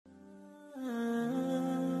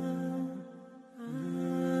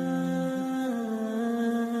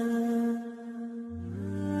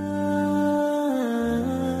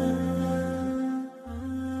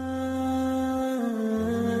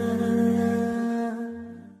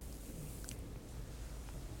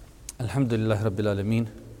Alhamdulillahi Rabbil Alamin.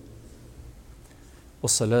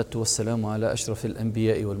 Wassalatu wassalamu ala ašrafil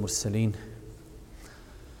anbiya'i wal mursalin.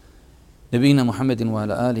 Nabina Muhammedin wa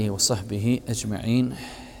ala alihi wa sahbihi ajma'in.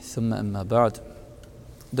 Thumma amma ba'd.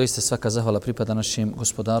 Doista svaka zahvala pripada našem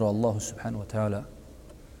gospodaru Allahu subhanahu wa ta'ala.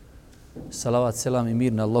 Salavat, selam i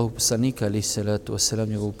mir na Allahu poslanika alihi salatu wassalam,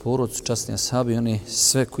 njegovu porodcu, časni ashabi i one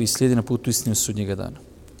sve koji slijedi na putu istine sudnjega dana.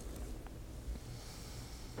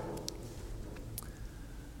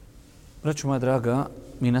 Braćo moja draga,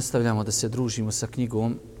 mi nastavljamo da se družimo sa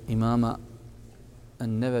knjigom imama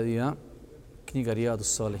An-Nevevija, knjiga Rijadu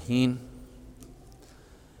Salihin,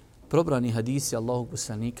 probrani hadisi Allahog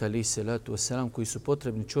poslanika alihi salatu wasalam koji su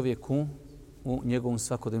potrebni čovjeku u njegovom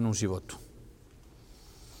svakodnevnom životu.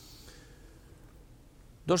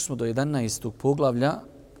 Došli smo do 11. poglavlja.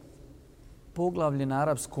 Poglavlje na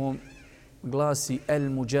arapskom glasi El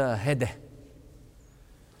Muđahede.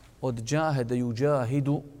 Od džahede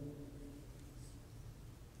yuđahidu,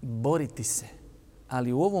 boriti se.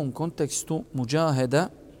 Ali u ovom kontekstu muđaheda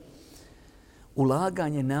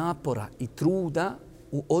ulaganje napora i truda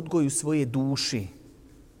u odgoju svoje duši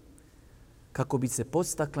kako bi se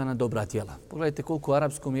podstakla na dobra djela. Pogledajte koliko u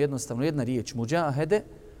arapskom je jednostavno jedna riječ muđahede,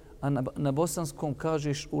 a na bosanskom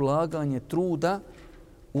kažeš ulaganje truda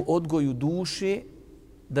u odgoju duši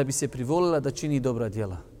da bi se privolila da čini dobra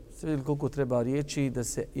djela. Sve vidjeli koliko treba riječi da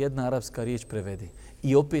se jedna arapska riječ prevede.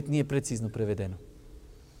 I opet nije precizno prevedeno.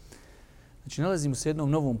 Znači, nalazimo se u jednom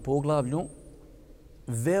novom poglavlju,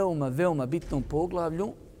 veoma bitnom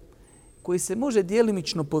poglavlju, koji se može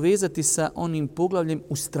djelimično povezati sa onim poglavljem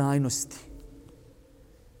ustrajnosti.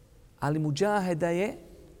 Ali muđaheda je,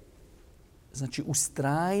 znači,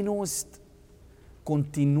 ustrajnost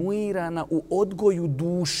kontinuirana u odgoju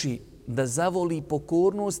duši, da zavoli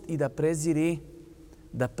pokornost i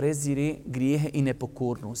da prezire grijehe i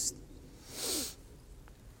nepokornost.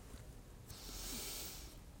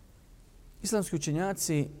 Islamski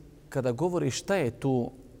učenjaci, kada govore šta je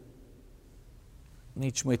to,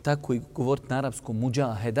 nećemo je tako i govoriti na arapskom,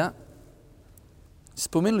 muđaheda,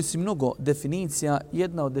 spomenuli su mnogo definicija.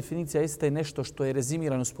 Jedna od definicija jeste nešto što je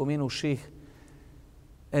rezimirano spomenuo šejh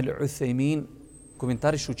El-Uthejmin,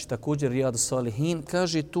 komentarišući također Rijadu Salihin,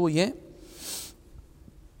 kaže to je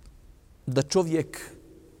da čovjek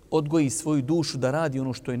odgoji svoju dušu da radi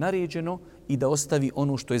ono što je naređeno i da ostavi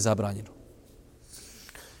ono što je zabranjeno.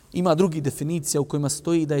 Ima drugi definicija u kojima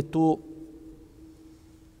stoji da je to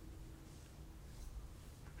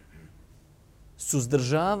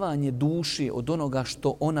suzdržavanje duše od onoga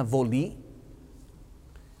što ona voli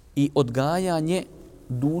i odgajanje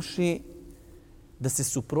duše da se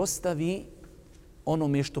suprotstavi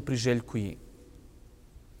onome što priželjkuje.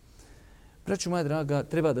 Braćo moja draga,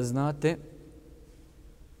 treba da znate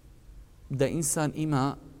da insan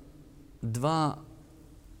ima dva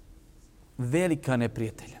velika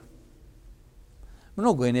neprijatelja.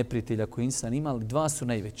 Mnogo je neprijatelja koje insan ima, ali dva su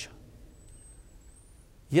najveća.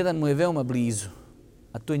 Jedan mu je veoma blizu,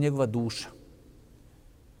 a to je njegova duša,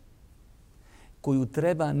 koju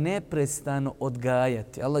treba neprestano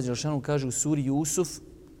odgajati. Allah dželešanu kaže u suri Jusuf: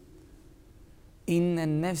 Inne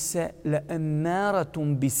nefse le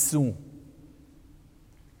emmaratum bisu.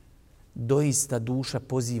 Doista duša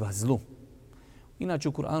poziva zlu. Inače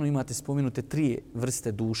u Kur'anu imate spomenute tri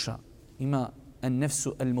vrste duša. Ima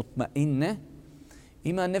an-nefsu al-mutma'inne,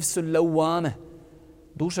 ima nefsu al-lawwame,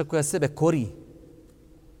 duša koja sebe kori.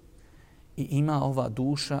 I ima ova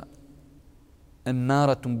duša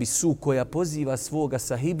emmaratum bisu, koja poziva svoga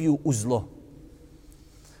sahibiju u zlo.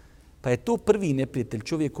 Pa je to prvi neprijatelj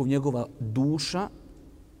čovjekov, njegova duša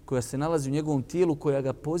koja se nalazi u njegovom tijelu, koja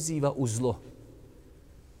ga poziva u zlo.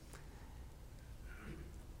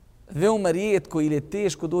 Veoma rijetko ili je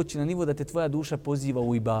teško doći na nivo da te tvoja duša poziva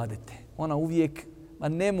u ibadete. Ona uvijek, ma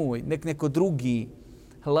nemoj, neko drugi,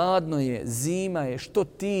 hladno je, zima je, što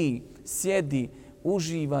ti, sjedi,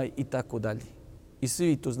 uživaj i tako dalje. I svi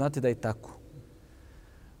vi to znate da je tako.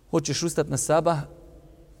 Hoćeš ustati na sabah,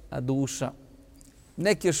 a duša,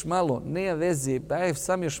 nek još malo, nema veze,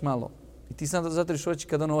 sam još malo. I ti sam zatvoriš oči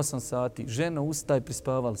kada ono 8 sati. Ženo, ustaj,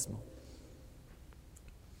 prispavali smo.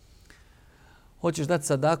 Hoćeš dati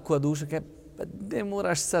sadaku, a duša kaže, pa ne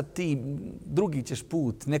moraš sad ti, drugi ćeš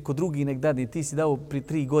put, neko drugi nek dadne. Ti si dao pri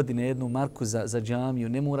 3 godine jednu marku za džamiju,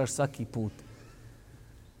 ne moraš svaki put.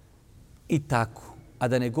 I tako. A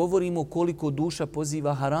da ne govorimo koliko duša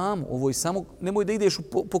poziva haramu. Ovo je samo, nemoj da ideš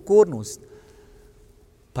u pokornost.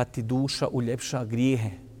 Pa ti duša uljepša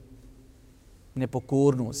grijehe.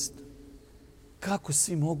 Nepokornost. Kako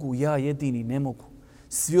svi mogu, ja jedini ne mogu.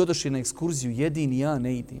 Svi odošli na ekskurziju, jedini ja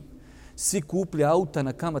ne idem. Svi kupli auta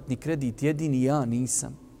na kamatni kredit, jedini ja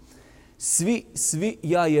nisam. Svi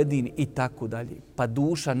ja jedini i tako dalje. Pa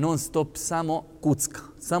duša non stop samo kucka,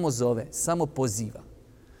 samo zove, samo poziva.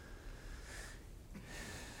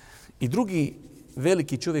 I drugi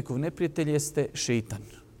veliki čovjekov neprijatelj jeste šeitan,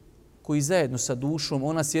 koji zajedno sa dušom,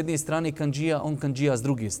 ona s jedne strane kandžija, on kandžija s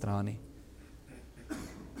druge strane.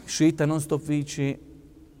 Šeitan non stop viče,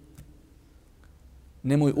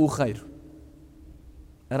 nemoj uhajr,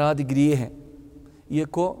 radi grijehe.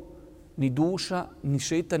 Iako ni duša, ni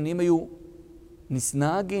šeitan nemaju ni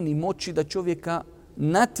snage, ni moći da čovjeka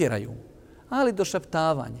natjeraju. Ali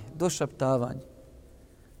došaptavanje.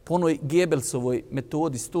 Po onoj Gebelsovoj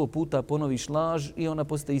metodi 100 puta ponoviš laž i ona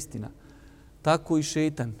postaje istina. Tako i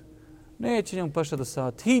šeitan. Neće njemu paša do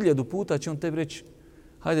sata. 1000 puta će on tebi reći,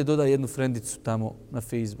 hajde dodaj jednu frendicu tamo na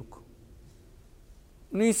Facebooku.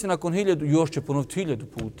 Nisi nakon 1000, još će ponoviti 1000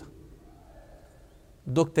 puta.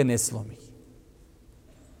 Dok te ne slomi.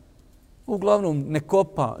 Uglavnom, ne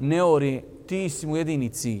kopa, ne ori, ti si mu jedini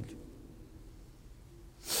cilj.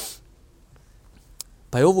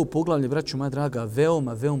 Pa je ovo poglavlje, braćo moja draga,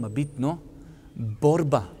 veoma, veoma bitno.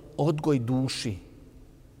 Borba, odgoj duši.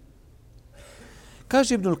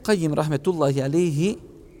 Kaže Ibnul Qayyim, rahmetullahi alejhi,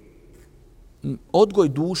 odgoj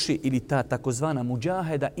duši ili ta takozvana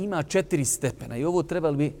muđaheda ima 4 stepena. I ovo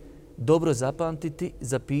trebali bi dobro zapamtiti,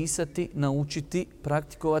 zapisati, naučiti,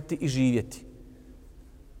 praktikovati i živjeti.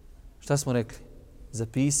 Šta smo rekli?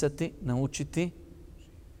 Zapisati, naučiti,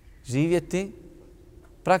 živjeti,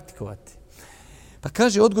 praktikovati. Pa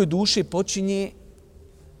kaže, odgoj duše počinje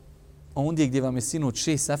ondje gdje vam je sinoć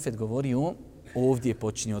Šejh Safet govorio, ovdje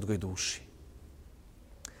počinje odgoj duši.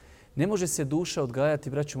 Ne može se duša odgajati,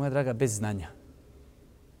 braćo moja draga, bez znanja.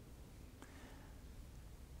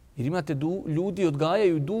 Jer imate ljudi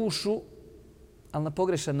odgajaju dušu, ali na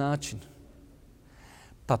pogrešan način.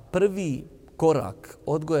 Pa prvi korak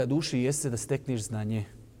odgoja duši jeste da stekneš znanje.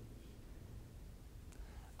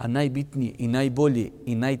 A najbitnije i najbolje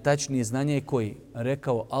i najtačnije znanje je koji?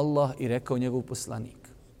 Rekao Allah i rekao njegov poslanik.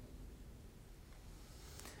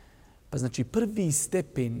 Pa znači prvi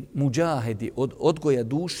stepen muđahedi od odgoja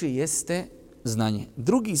duše jeste znanje.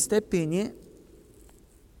 Drugi stepen je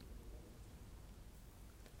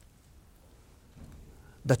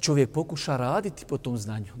da čovjek pokuša raditi po tom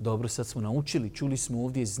znanju. Dobro, sad smo naučili, čuli smo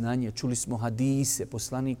ovdje znanje, čuli smo hadise,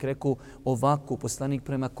 poslanik rekao ovako, poslanik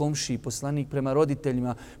prema komšiji, poslanik prema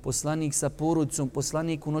roditeljima, poslanik sa porodicom,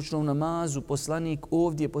 poslanik u noćnom namazu, poslanik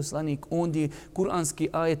ovdje, poslanik ondje, kuranski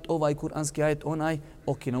ajet, ovaj kuranski ajet, onaj.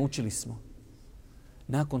 Ok, naučili smo.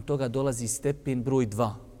 Nakon toga dolazi stepen broj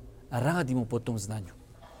 2. Radimo po tom znanju.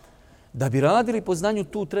 Da bi radili po znanju,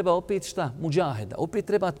 tu treba opet šta? Muđaheda. Opet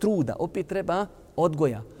treba truda, opet treba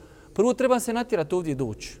odgoja. Prvo treba se natjerati ovdje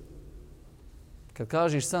doći. Kad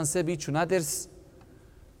kažeš sam sebi iću na ders,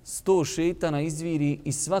 100 šejtana izviri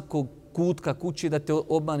iz svakog kutka kuće da te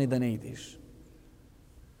obmane da ne ideš.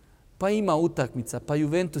 Pa ima utakmica, pa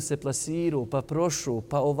Juventus se plasirao, pa prošao,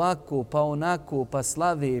 pa ovako, pa onako, pa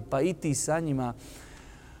slave, pa i ti sa njima,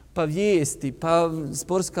 pa vijesti, pa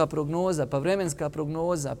sportska prognoza, pa vremenska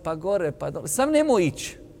prognoza, pa gore, pa dole. Sam nemoj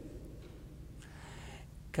ići.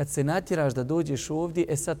 Kad se natjeraš da dođeš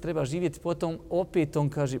ovdje, sad treba živjeti potom, opet on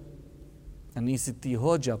kaže, a nisi ti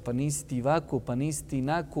hođa, pa nisi ti ovako, pa nisi ti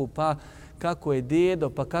nako, pa kako je dedo,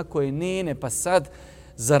 pa kako je nene, pa sad,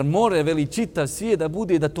 zar more veli čitav svijet da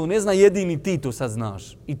bude da to ne zna, jedini ti to sad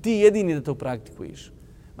znaš. I ti jedini da to praktikuješ.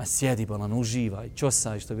 Ma sjedi, bolan, uživaj,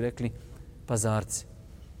 čosaj, što bi rekli pazarci.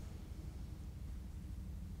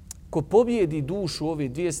 Ko pobjedi dušu ove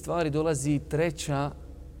dvije stvari, dolazi treća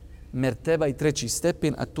merteba i treći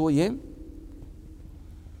stepen, a to je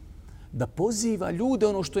da poziva ljude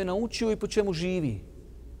ono što je naučio i po čemu živi.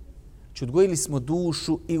 Znači, odgojili smo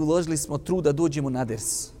dušu i uložili smo trud da dođemo na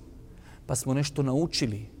ders. Pa smo nešto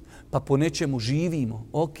naučili, pa po nečemu živimo.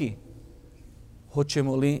 Ok,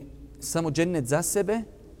 hoćemo li samo džennet za sebe?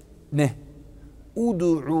 Ne.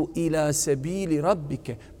 Udu'u ila sebili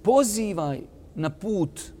rabbike. Pozivaj na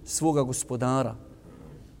put svoga gospodara.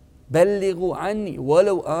 Belligu anni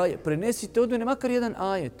walau ajet. Prenesite od mene makar jedan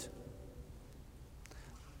ajet.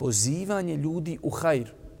 Pozivanje ljudi u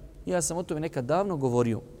hajr. Ja sam o tome nekad davno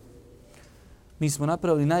govorio. Mi smo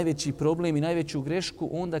napravili najveći problem i najveću grešku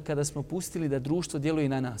onda kada smo pustili da društvo djeluje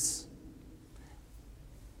na nas.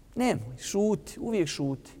 Nemoj, šuti, uvijek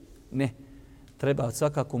šuti. Ne. Treba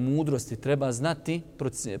svakako mudrosti, treba znati,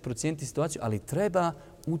 procijeniti situaciju, ali treba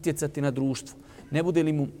utjecati na društvo.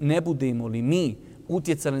 Ne budemo li mi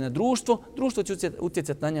utjecali na društvo, društvo će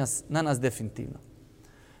utjecati na nas definitivno.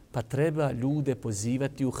 Pa treba ljude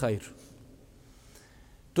pozivati u hajr.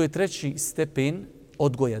 To je treći stepen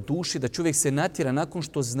odgoja duši, da čovjek se natjera nakon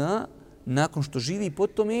što zna nakon što živi po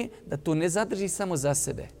tome, da to ne zadrži samo za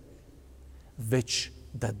sebe, već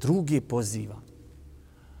da druge poziva.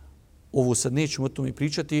 Ovo sad nećemo o tome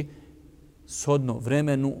pričati, shodno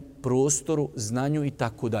vremenu, prostoru, znanju i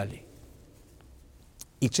tako dalje.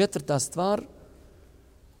 I četvrta stvar,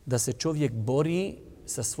 da se čovjek bori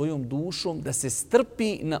sa svojom dušom, da se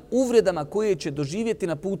strpi na uvredama koje će doživjeti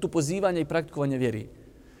na putu pozivanja i praktikovanja vjeri.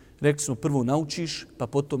 Rekli smo, prvo naučiš, pa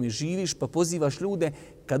potom je živiš, pa pozivaš ljude.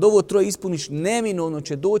 Kad ovo troje ispuniš, neminovno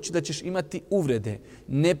će doći da ćeš imati uvrede,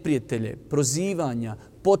 neprijatelje, prozivanja,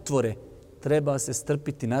 potvore. Treba se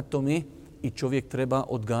strpiti na tome i čovjek treba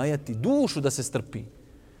odgajati dušu da se strpi.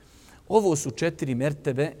 Ovo su 4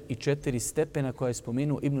 mertebe i 4 stepena koje je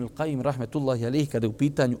spomenuo Ibnul Qayyim rahmetullahi alejhi kada je u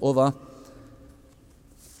pitanju ova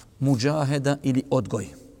muđaheda ili odgoj.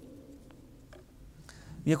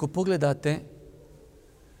 Vi ako pogledate,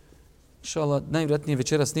 inšallah, najvjerojatnije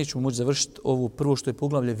večeras nećemo moći završiti ovo prvo što je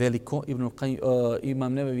poglavlje veliko.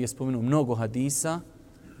 Imam Nevevi je spomenuo mnogo hadisa.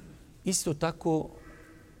 Isto tako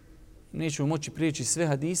nećemo moći prijeći sve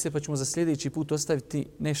hadise, pa ćemo za sljedeći put ostaviti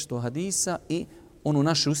nešto hadisa i ono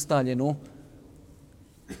naše ustaljeno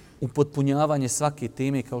upotpunjavanje svake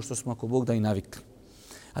teme kao što smo ako Bog da i navikli.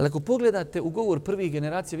 Ali ako pogledate u govor prvih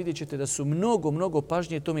generacija vidjet ćete da su mnogo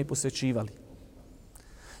pažnje tome posvećivali.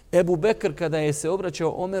 Ebu Bekr kada je se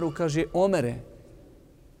obraćao Omeru kaže: Omere,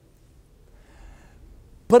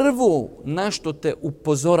 prvo na što te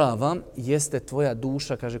upozoravam jeste tvoja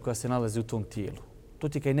duša, kaže, koja se nalazi u tvom tijelu. To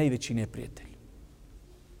ti je najveći neprijatelj.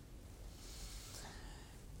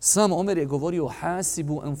 Sam Omer je govorio: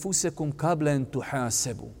 hasibu anfusakum qabla an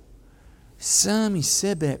tuhasabu. Sami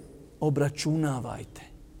sebe obračunavajte.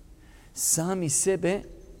 Sami sebe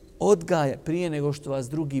odgaja prije nego što vas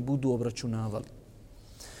drugi budu obračunavali.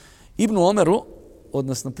 Ibnu Omeru,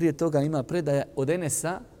 odnosno prije toga ima predaja od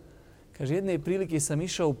Enesa, kaže, jedne prilike sam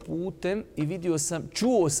išao putem i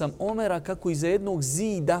čuo sam Omera kako iza jednog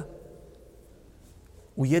zida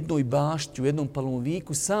u jednoj bašti, u jednom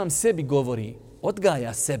palmoviku sam sebi govori,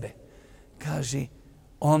 odgaja sebe. Kaže,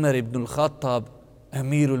 Omer ibnul Khattab,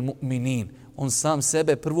 emirul mu'minin. On sam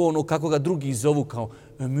sebe, prvo ono kako ga drugi zovu kao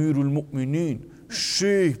emirul mu'minin,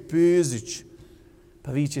 šejh Pezić.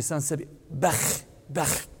 Pa viče sam sebi,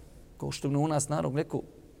 bah, kao što u nas narod rekao,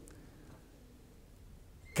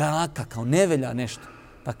 kaka, kao nevelja nešto.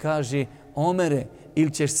 Pa kaže, Omere,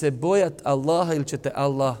 ili ćeš se bojati Allaha ili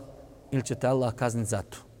će te Allah kazniti za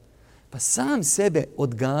to. Pa sam sebe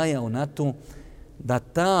odgajao na to da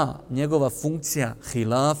ta njegova funkcija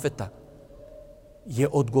hilafeta je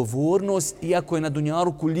odgovornost, iako je na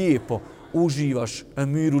dunjaluku lijepo, uživaš,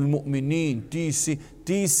 emirul mu'minin,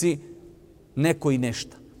 ti si neko i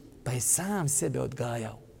nešto. Pa je sam sebe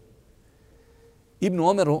odgajao. Ibnu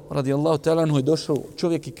Omeru, radijallahu ta'ala anhu, je došao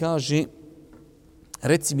čovjek i kaže,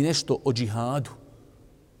 reci mi nešto o džihadu.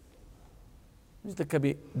 Mislite, kad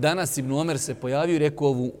bi danas Ibnu Omer se pojavio i rekao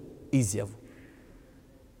ovu izjavu,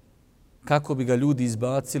 kako bi ga ljudi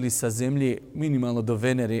izbacili sa zemlje minimalno do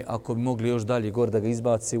Venere, ako bi mogli još dalje gore da ga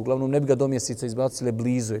izbaci. Uglavnom ne bi ga do mjeseca izbacile,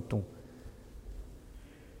 blizu je tu.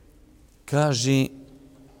 Kaže,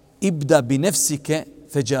 ibda bi nefsike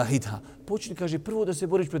feđahidha. Počni, kaže, prvo da se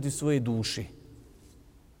boriš protiv svoje duši.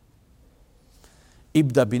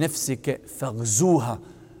 Ibda bi nefsike fagzuha.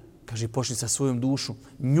 Kaže, počni sa svojom dušom.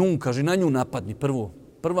 Kaže, na nju napadni prvo.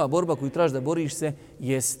 Prva borba koju tražiš da boriš se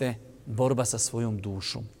jeste borba sa svojom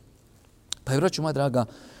dušom. Pa je, braćo moja draga,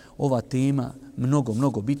 ova tema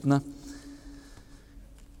mnogo bitna.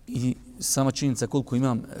 I sama činjenica koliko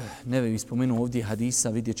imam, Nevevi spomenuo ovdje hadisa,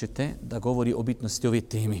 vidjet ćete da govori o bitnosti ove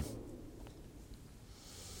teme.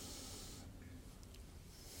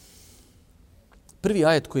 Prvi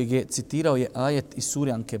ajet koji je citirao je ajet iz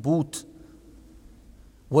sure Ankebut.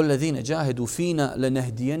 وَالَّذِينَ جَاهَدُوا فِينَا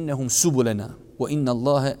لَنَهْدِيَنَّهُمْ سُبُلَنَا وَإِنَّ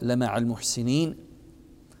اللَّهَ لَمَعَ الْمُحْسِنِينَ.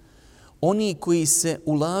 Oni koji se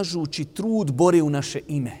ulažući trud bore u naše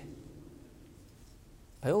ime.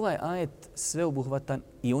 Pa je ovaj ajet sveobuhvatan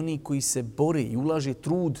i oni koji se bore i ulaže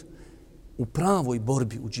trud u pravoj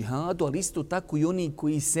borbi, u džihadu, ali isto tako i oni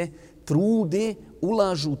koji se trude,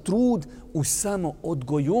 ulažu trud u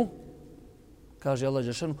samoodgoju. Kaže Allah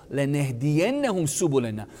dželešanu, lenehdijennehum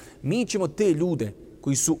subulena. Mi ćemo te ljude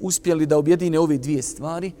koji su uspjeli da objedine ove dvije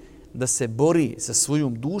stvari, da se bori sa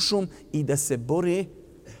svojom dušom i da se bore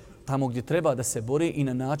tamo gdje treba da se bori i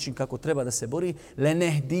na način kako treba da se bori,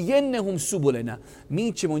 lenehdijennehum subulena.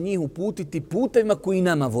 Mi ćemo njih uputiti putevima koji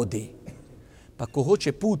nama vodi. Pa ko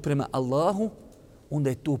hoće put prema Allahu, onda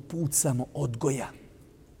je to put samo odgoja.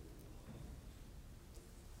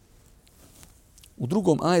 U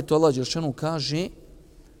drugom ajetu Allah dželešanu kaže,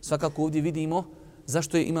 svakako ovdje vidimo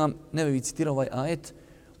zašto je Imam Nevevi citirao ovaj ajet,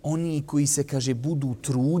 Oni koji se, kaže, budu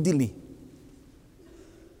trudili.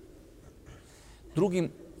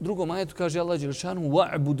 Drugom ajetu kaže Allah dželešanu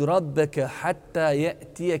wa'bud rabbaka hatta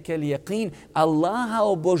ya'tiyaka al-yaqin. Allaha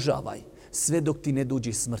obožavaj sve dok ti ne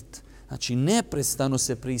dođe smrt. Znači, neprestano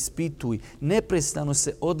se preispituj, neprestano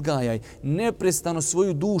se odgajaj, neprestano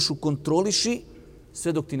svoju dušu kontroliši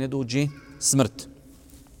sve dok ti ne dođe smrt.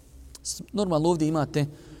 Normalno ovdje imate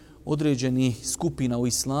određeni skupina u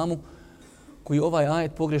islamu koji ovaj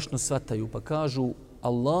ajet pogrešno shvataju pa kažu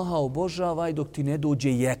Allaha obožavaj dok ti ne dođe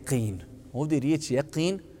yaqin. Ovdje riječ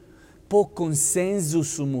yaqin po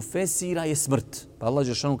konsenzusu mufesira je smrt. Pa Allah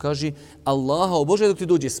dželešanu kaže Allaha obožavaj dok ti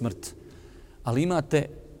dođe smrt. Ali imate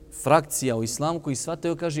frakcija u islamu koji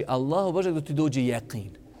shvataju kaže Allaha obožavaj dok ti dođe yaqin.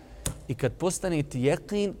 I kad postane ti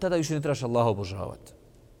yaqin, tada više ne trebaš Allaha obožavati.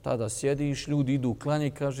 Tada sjediš, ljudi idu u klanje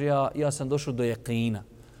i kaže ja sam došao do yaqina.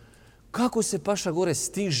 Kako se paša gore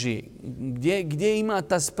stiže? Gdje ima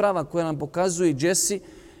ta sprava koja nam pokazuje Jesse?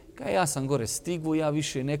 Ja sam gore stigu, ja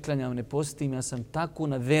više ne klanjam, ne postim, ja sam tako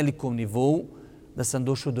na velikom nivou da sam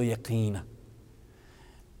došao do yaqina.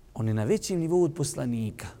 On je na većem nivou od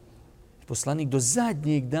poslanika. Poslanik do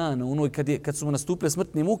zadnjeg dana, kad su mu nastupile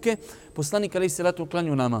smrtne muke, poslanik alejhi selatu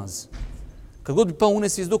klanjao namaz. Kad god bi pao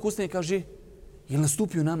unesi iz dok ustane kaže, je li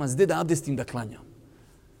nastupio namaz, gdje da abdestim da klanjam?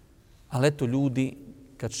 Ali eto ljudi,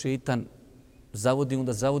 kad šeitan zavodi,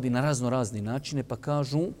 onda zavodi na razni načine, pa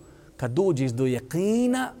kažu, kad dođeš do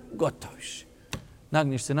yaqina, gotoviš.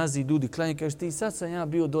 Nagneš se nazad, ljudi klanjaju, kažeš ti sad sam ja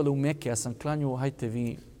bio dole u Mekke, ja sam klanjao, hajte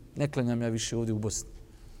vi, ne klanjam ja više ovdje u Bosni.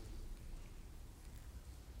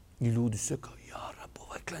 I ljudi se kao, ja rab,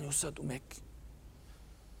 ovaj klanjao sad u Mekke.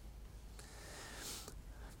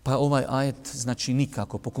 Pa ovaj ajet, znači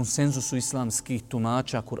nikako, po konsenzusu islamskih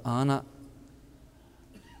tumača Kur'ana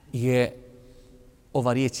je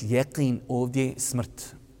ova riječ yaqin ovdje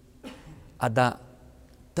smrt. A da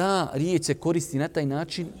ta riječ se koristi na taj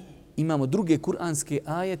način, imamo druge kuranske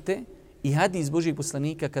ajete i hadis Božijeg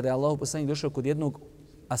poslanika kada je Allahov poslanik došao kod jednog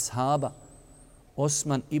ashaba,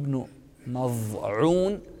 Osman ibn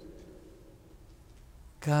Maz'un,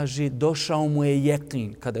 kaže došao mu je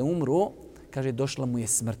yaqin. Kada je umro, kaže došla mu je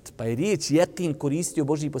smrt. Pa je riječ yaqin koristio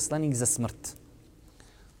Božji poslanik za smrt.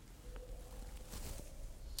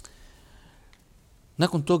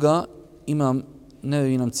 Nakon toga Imam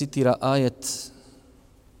Nevevi nam citira ajet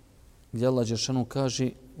gdje Allah dželešanu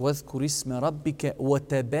kaže وَذْكُرِ اسْمَ رَبِّكَ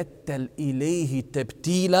وَتَبَتَّلْ إِلَيْهِ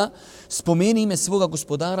تَبْتِيلًا. Spomeni ime svoga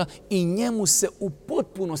gospodara i njemu se u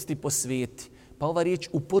potpunosti posvijeti. Pa ova riječ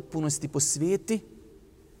u potpunosti posvijeti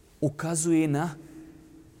ukazuje na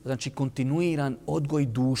kontinuiran odgoj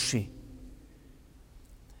duši.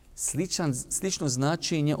 Slično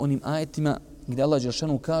značenje onim ajetima gdje Allah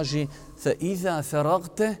dželešanu kaže فَإِذَا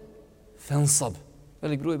فَرَغْتَ فَانْصَبْ.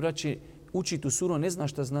 Velik broj braći uči tu suru, ne zna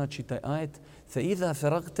šta znači taj ajet. فَإِذَا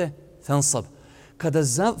فَرَغْتَ فَانْصَبْ. Kada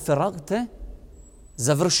faragte,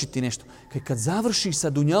 završiti nešto. Kad završiš sa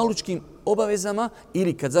dunjalučkim obavezama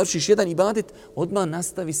ili kad završiš jedan ibadet, odmah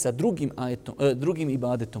nastavi sa drugim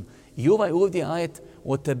ibadetom. I ovaj ovdje ajet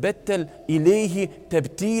وَتَبَتَّلْ إِلَيْهِ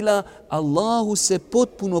تَبْتِيلًا. Allahu se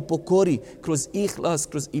potpuno pokori kroz ihlas,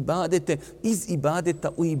 kroz ibadete, iz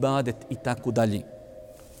ibadeta u ibadet i tako dalje.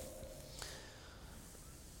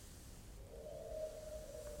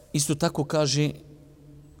 Isto tako kaže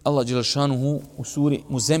Allah dželešanuhu u suri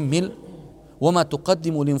Muzemmil وَمَا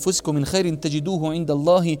تُقَدِّمُوا لِنْفُسِكُمْ مِنْ خَيْرٍ تَجِدُوهُ عِنْدَ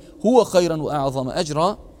اللَّهِ هُوَ خَيْرًا وَأَعْظَمَ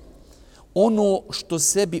أَجْرًا. Ono što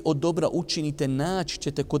sebi od dobra učinite naći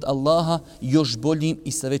ćete kod Allaha još boljim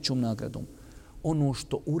i sa većom nagradom. Ono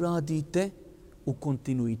što uradite u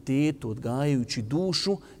kontinuitetu odgajajući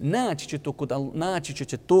dušu, naći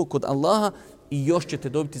ćete to kod Allaha i još ćete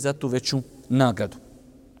dobiti za to veću nagradu.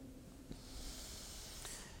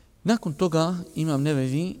 Nakon toga Imam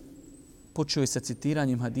Nevevi počeo je sa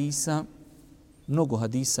citiranjem hadisa. Mnogo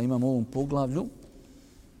hadisa imamo u ovom poglavlju.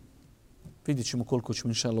 Vidjet ćemo koliko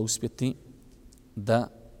ćemo inšallah uspjeti da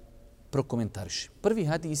prokomentariši. Prvi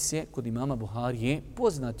hadis je kod imama Buharije,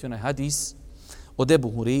 poznati onaj hadis od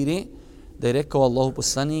Ebu Hureyre, da je rekao Allahu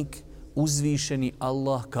poslanik, uzvišeni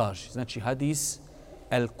Allah kaže. Znači hadis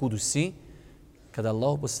El Kudusi, kada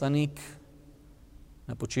Allahu poslanik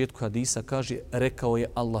na početku hadisa kaže, rekao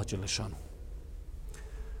je Allah dželešanu.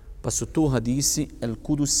 Pa su tu hadisi El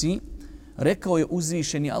Kudusi, rekao je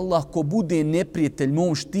uzvišeni Allah, ko bude neprijatelj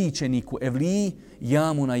mom štićeniku Evliji,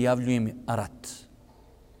 ja mu najavljujem rat.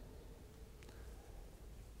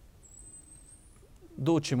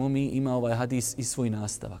 Doćemo mi, ima ovaj hadis i svoj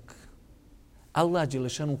nastavak. Allah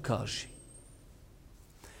dželešanu kaže,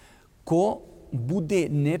 ko bude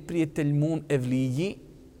neprijatelj mom Evliji,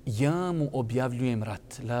 ja mu objavljujem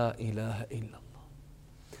rat. La ilaha illallah.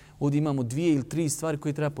 Ovdje imamo 2 ili 3 stvari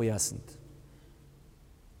koje treba pojasniti.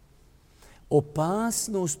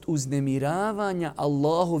 Opasnost uznemiravanja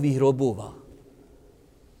Allahovih robova.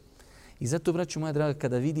 I zato, braćo moja draga,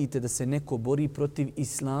 kada vidite da se neko bori protiv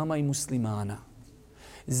islama i muslimana,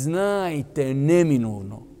 znajte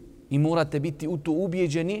neminovno i morate biti u to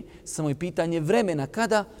ubijeđeni, samo je pitanje vremena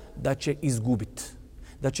kada da će izgubiti,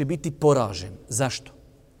 da će biti poražen. Zašto?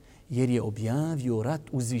 Jer je objavio rat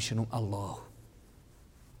uzvišenom Allahu.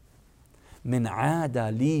 Men aada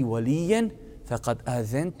li walijen faqad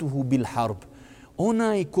azentuhu bil harb.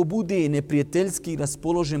 Onaj ko bude neprijateljski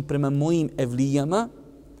raspoložen prema mojim evlijama,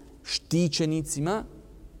 štićenicima,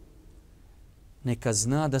 neka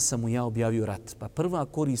zna da sam mu ja objavio rat. Pa prva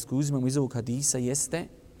korist koju uzimamo iz ovog hadisa jeste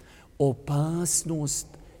opasnost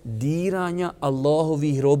diranja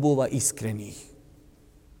Allahovih robova iskrenih.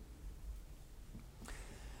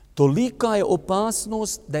 Tolika je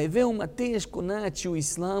opasnost da je veoma teško naći u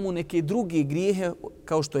islamu neke druge grijehe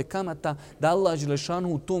kao što je kamata, da Allah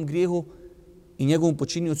dželešanu u tom grijehu i njegovom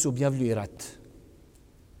počiniocu objavljuje rat.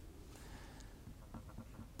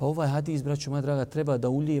 Pa ovaj hadis, braćo moja draga, treba da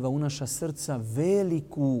ulijeva u naša srca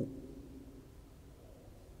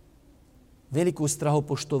veliko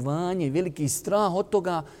strahopoštovanje, veliki strah od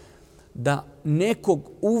toga da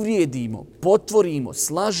nekog uvrijedimo, potvorimo,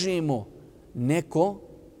 slažemo, neko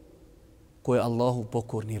ko je Allahu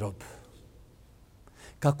pokorni rob.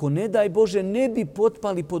 Kako ne daj Bože ne bi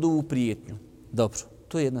potpali pod ovu prijetnju. Dobro,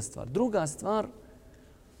 to je jedna stvar. Druga stvar,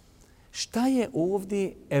 šta je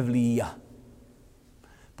ovdje evlija?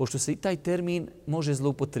 Pošto se i taj termin može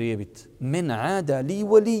zloupotrijebiti. Men ada li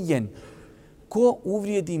walijen. Ko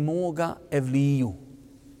uvrijedi moga evliju?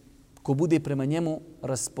 Ko bude prema njemu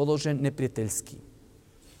raspoložen neprijateljski.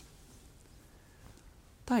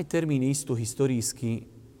 Taj termin je isto historijski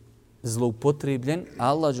zloupotrebljen.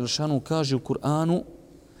 Allah dželešanu kaže u Kur'anu: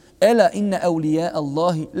 Ela inna awliya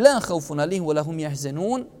Allahi la khawfun alihim wa lahum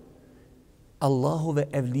yahzanun. Allahove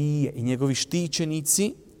evlije i njegovi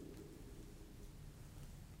štićenici,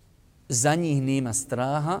 za njih nema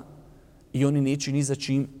straha i oni neće ni za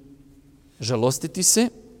čim žalostiti se.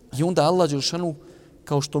 I onda Allah dželešanu,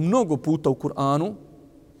 kao što mnogo puta u Kur'anu,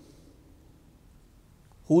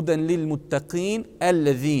 Hudan lil muttaqin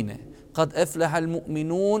alladhina qad aflaha al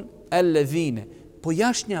mu'minun alladhina,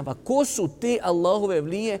 pojašnjava ko su te Allahove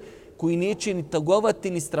evlije koji neće ni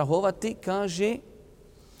tagovati ni strahovati, kaže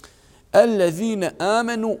alladhina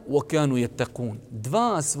amanu wa kanu yattaqun.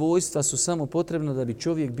 2 svojstva su samo potrebna da bi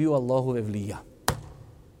čovjek bio Allahov evlija.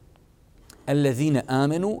 Alladhina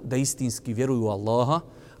amanu, da istinski vjeruju u Allaha,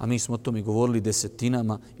 a mi smo o tome govorili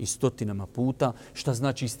desetinama i stotinama puta. Šta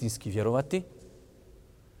znači istinski vjerovati?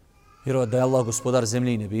 Vjerovati da je Allah gospodar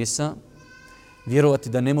zemlje i nebesa. Vjerovati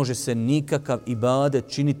da ne može se nikakav ibadet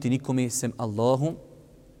činiti nikome sem Allahu.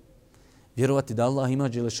 Vjerovati da Allah ima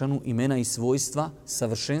dželešanu imena i svojstva,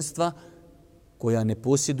 savršenstva, koja ne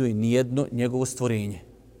posjeduje nijedno njegovo stvorenje.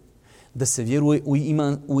 Da se vjeruje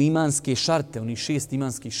u imanske šarte, onih 6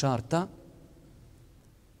 imanskih šarta,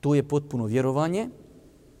 to je potpuno vjerovanje.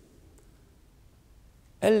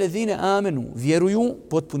 Alladhina amanu, vjeruju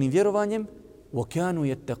potpunim vjerovanjem, wa kanu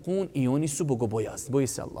yattaqun, i oni su bogobojazni, boje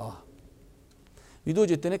se Allaha. Vi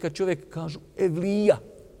dođete, neka čovjek kažu evlija.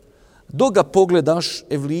 Dok ga pogledaš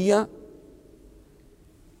evlija,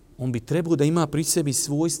 on bi trebao da ima pri sebi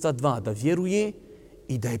svojstva 2, da vjeruje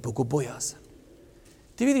i da je bogobojazan.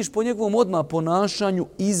 Ti vidiš po njegovom odmah ponašanju,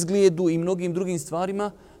 izgledu i mnogim drugim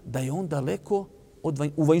stvarima da je on daleko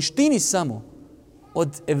u vanjštini samo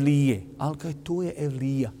od evlije. Ali kaj to je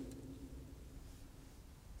evlija?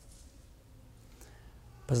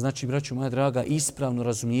 Pa znači, braćo moja draga, ispravno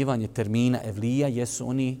razumijevanje termina evlija jesu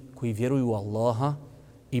oni koji vjeruju u Allaha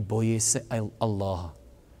i boje se Allaha.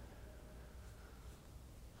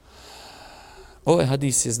 Ovaj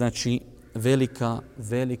hadis je znači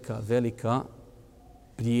velika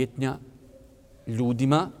prijetnja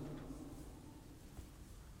ljudima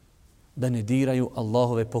da ne diraju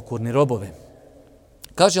Allahove pokorne robove.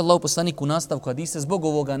 Kaže Allah poslanik u nastavku hadisa, zbog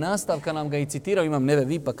ovoga nastavka nam ga i citirao Imam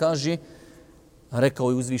Nevevi, pa kaže, rekao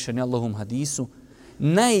je uzvišeni Allahom hadisu,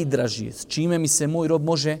 najdraži s čime mi se moj rob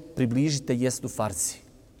može približiti jesu farzi.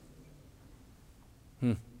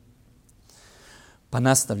 Pa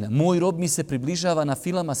nastavlja, moj rob približava na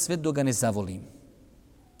filama sve dok ga ne zavolim.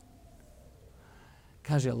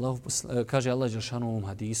 Kaže Allah dželešanu u ovom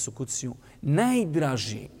hadisu kudsiju,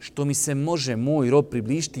 najdraži što mi se može moj rob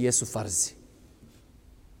približiti jesu farzi.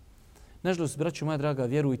 Nažalost, braćo moja draga,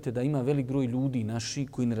 vjerujte da ima velik broj ljudi naši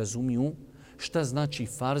koji ne razumiju šta znači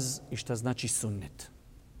farz i šta znači sunnet.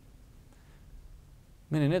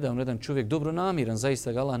 Mene nedavno jedan čovjek dobro namiran,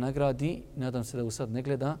 zaista ga Allah nagradi, nadam se da u sad ne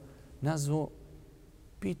gleda, nazvao,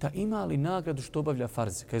 pita ima li nagradu što obavlja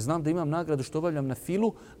farze. Kaže, znam da imam nagradu što obavljam na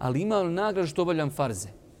filu, ali ima li nagradu što obavljam farze?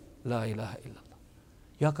 La ilaha illallah.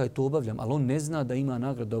 Ja kada to obavljam, ali on ne zna da ima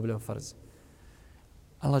nagradu da obavljam farze.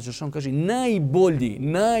 Allah dželešanu kaže,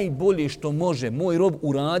 najbolje što može moj rob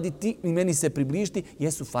uraditi i meni se približiti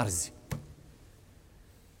jesu farzi.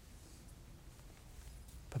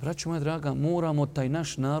 Pa, braćo moja draga, moramo taj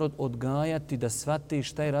naš narod odgajati da shvate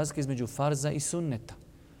šta je razlika između farza i sunneta.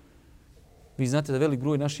 Vi znate da velik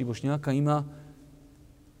broj naših Bošnjaka ima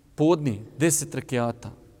podni 10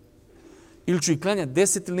 rekiata. Ili ću ih klanjati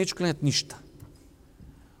 10 ili neću klanjati ništa.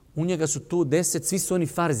 U njega su to 10, svi su oni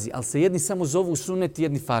farzi, ali se jedni samo zovu sunneti,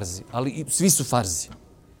 jedni farzi, ali svi su farzi.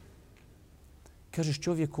 Kažeš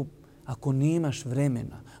čovjeku, ako nemaš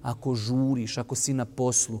vremena, ako žuriš, ako si na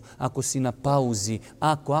poslu, ako si na pauzi,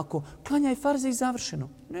 ako, klanjaj farze i završeno.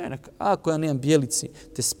 Ne, ako ja nemam bijelici,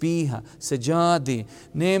 te spiha, seđadi,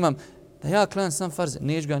 nemam, da ja klanjam sam farze,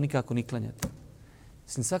 neću ga nikako ni klanjati.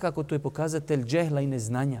 Mislim, svakako to je pokazatelj džehla i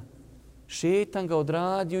neznanja. Šetan ga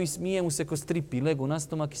odradio i smije mu se ko stripi, lego na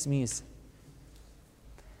stomak i smije se.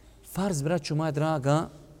 Farz, braćo moja draga,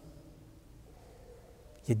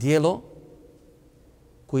 je dijelo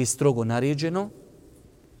koje je strogo naređeno,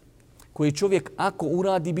 koje čovjek ako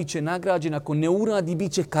uradi bit će nagrađen, ako ne uradi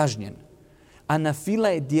bit će kažnjen. A nafila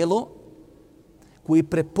je dijelo koje je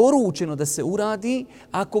preporučeno da se uradi,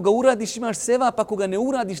 ako ga uradiš imaš sevap, ako ga ne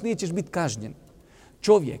uradiš nećeš biti kažnjen.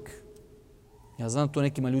 Čovjek, ja znam to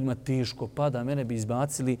nekima ljudima teško pada, mene bi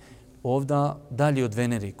izbacili ovdje dalje od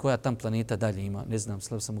Venere. Koja tam planeta dalje ima? Ne znam,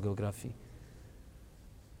 slab sam u geografiji.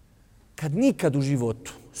 Kad nikad u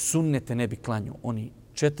životu sunnete ne bi klanju, oni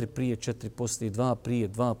 4 prije, 4 poslije, 2 prije,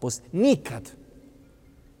 2 poslije, nikad.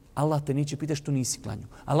 Allah te neće pitati što nisi klanju.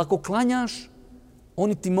 Ali ako klanjaš,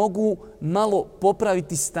 oni ti mogu malo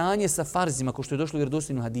popraviti stanje sa farzima, kao što je došlo u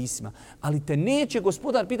vjerodostojnim hadisima. Ali te neće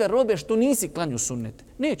gospodar pitati, robe, što nisi klanju sunnete.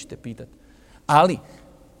 Neće te pitati. Ali,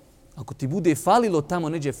 ako ti bude falilo tamo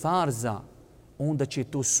neđe farza, onda će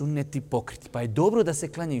to sunneti pokriti. Pa je dobro da se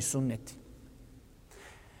klanjaju sunneti.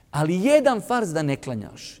 Ali jedan farz da ne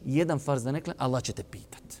klanjaš, Allah će te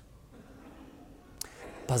pitati.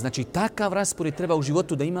 Pa znači takav raspored treba u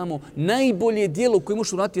životu da imamo najbolje dijelo koje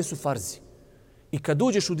možeš uraditi jesu farzi. I kad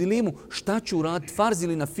dođeš u dilemu šta ću uraditi, farz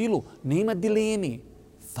ili na filu, nema dilemi.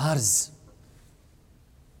 Farz.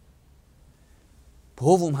 Po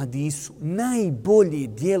ovom hadisu najbolje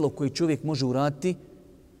dijelo koje čovjek može uraditi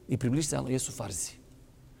i približiti se Allah jesu farzi.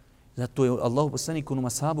 Zato je Allahu poslanik onom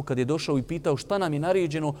ashabu kad je došao i pitao šta nam je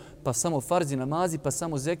naređeno, pa samo farzi namazi, pa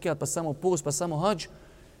samo zekijat, pa samo post, pa samo hadž.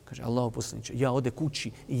 Kaže Allahu poslaniče, ja ode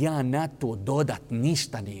kući, ja na to dodat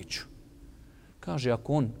ništa neću. Kaže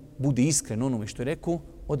ako on bude iskren onome što je rekao,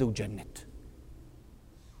 ode u džennet.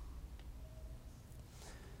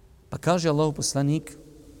 Pa kaže Allahu poslanik,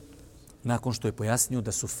 nakon što je pojasnio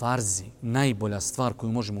da su farzi najbolja stvar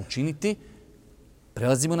koju možemo učiniti,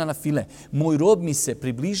 prelazimo na nafile. Moj rob mi se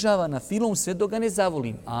približava nafilom sve dok ga ne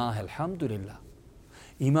zavolim. Elhamdulillah.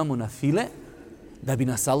 Imamo nafile da bi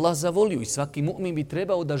nas Allah zavolio i svaki mu'min bi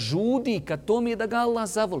trebao da žudi ka tome da ga Allah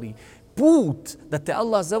zavoli. Put da te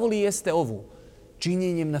Allah zavoli jeste ovo.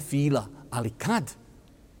 Činjenjem nafila. Ali kad?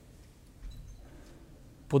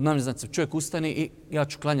 Pod namjeznacem čovjek ustane i ja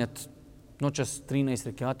ću klanjati noćas 13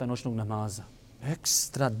 rekiata noćnog namaza.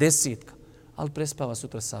 Ekstra 10. Ali prespava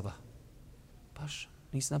sutra sabah. Paša,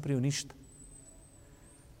 nisi napravio ništa.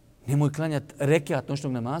 Nemoj klanjati rekiat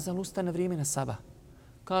noćnog namaza, ali ustane na vrijeme na sabah.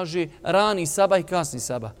 Kaže rani sabah i kasni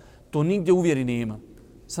sabah. To nigdje u vjeri nema.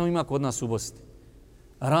 Samo ima kod nas u Bosni.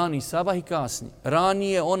 Rani sabah i kasni.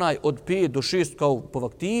 Rani je onaj od 5 do 6 kao po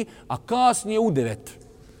vaktiji, a kasni je u 9.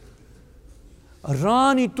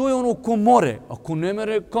 Rani to je ono ko more. Ako ne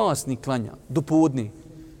mere, kasni klanja. Do podne.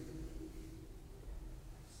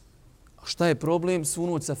 A šta je problem? Svu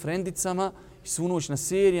noć sa frendicama, svu noć na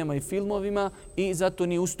serijama i filmovima i zato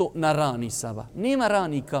nije usto na rani sabah. Nema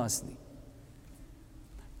rani i kasni.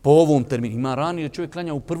 Po ovom terminu. Ima rani da čovjek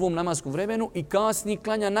klanja u prvom namaskom vremenu i kasni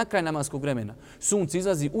klanja na kraj namaskog vremena. Sunce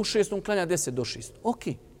izlazi u 6, on klanja 10 do 6. Ok.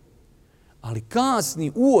 Ali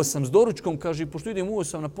kasni u 8 s doručkom, kaže, pošto idem u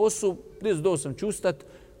 8 na posao, 10 do 8 ću ustat,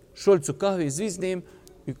 šoljicu kahve izviznem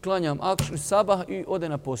i klanjam sabah i ode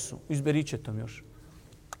na posao. Izberičetom još.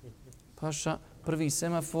 Paša, prvi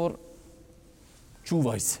semafor,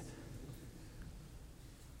 čuvaj se.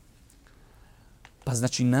 Pa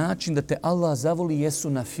znači način da te Allah zavoli jesu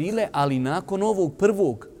nafile, ali nakon ovog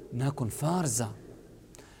prvog, nakon farza.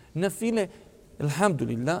 Nafile,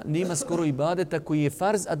 alhamdulillah, nema skoro ibadeta koji je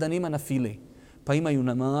farz, a da nema nafile. Pa imaju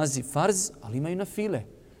namazi farz, ali imaju nafile.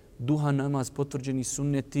 Duha namaz, potvrđeni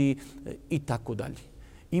sunneti i tako dalje.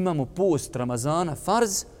 Imamo post Ramazana,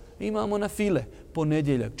 farz, imamo na file,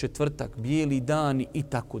 ponedjeljak, četvrtak, bijeli dani i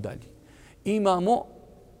tako dalje. Imamo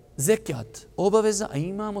zekijat, obaveza, a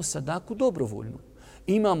imamo sadaku dobrovoljnu.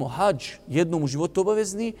 Imamo hadž, jednom u životu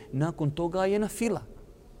obavezni, nakon toga je na fila.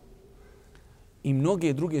 I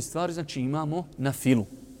mnoge druge stvari, znači imamo na filu.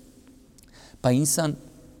 Pa insan,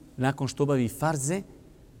 nakon što obavi farze,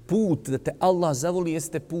 put da te Allah zavoli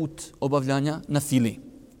jeste put obavljanja na fili.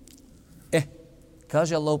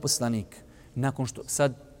 Kaže Allahu poslanik, nakon što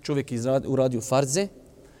sad čovjek uradio farze,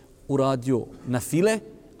 uradio na file,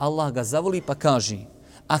 Allah ga zavoli pa kaže,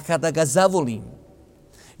 a kada ga zavolim,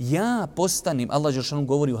 ja postanem, Allah dželešanu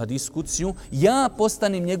govori u hadisu kuciju, ja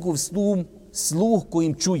postanem njegov sluh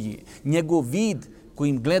kojim čuje, njegov vid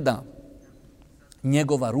kojim gleda,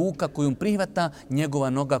 njegova ruka kojom prihvata, njegova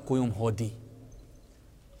noga kojom hodi.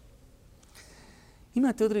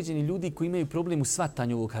 Imate određeni ljudi koji imaju problem u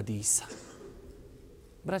shvatanju ovog hadisa.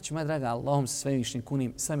 Braći moja draga, Allahom se svevišnjim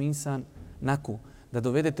kunim, sam insan naku da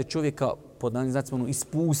dovedete čovjeka pod znacima iz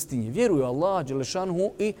pustinje. Vjeruje Allah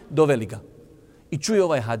dželešanhu i doveli ga. I čuje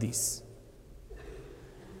ovaj hadis.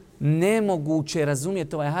 Nemoguće je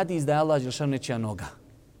razumjeti ovaj hadis da je Allah dželešanhu nečija noga.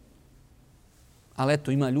 Ali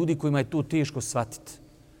eto, ima ljudi kojima je to teško shvatiti.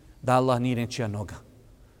 Da Allah nije nečija noga.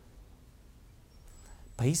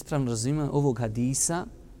 Pa ispravno razumijemo ovog hadisa,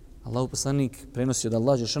 Allahu poslanik prenosi od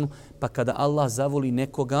Allah dželešanu, pa kada Allah zavoli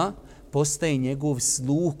nekoga, postaje njegov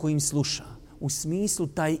sluh kojim sluša. U smislu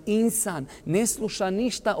taj insan ne sluša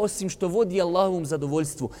ništa osim što vodi Allahovom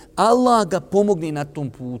zadovoljstvu. Allah ga pomogne na tom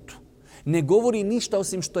putu. Ne govori ništa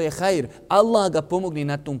osim što je hajr. Allah ga pomogne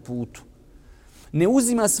na tom putu. Ne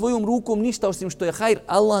uzima svojom rukom ništa osim što je hajr.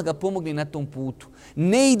 Allah ga pomogne na tom putu.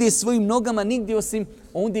 Ne ide svojim nogama nigdje osim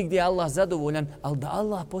ondje gdje je Allah zadovoljan, ali da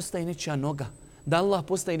Allah postaje nečija noga. Da Allah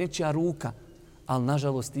postaje nečija ruka. Ali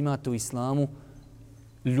nažalost imate u islamu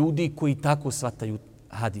ljudi koji tako shvataju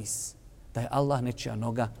hadis. Da je Allah nečija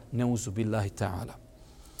noga, neuzu billahi ta'ala.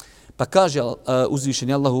 Pa kaže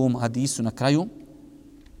uzvišeni Allah u ovom hadisu na kraju,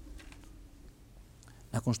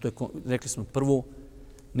 nakon što je, rekli smo prvo,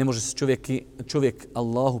 ne može se čovjek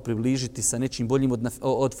Allahu približiti sa nečim boljim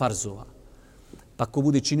od farzova. Pa ko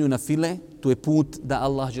bude činio na file, to je put da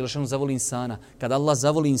Allah dželešanu zavoli insana. Kad Allah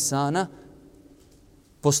zavoli insana,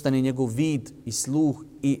 postane njegov vid i sluh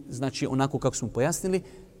i znači onako kako smo pojasnili,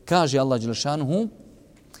 kaže Allah dželešanu,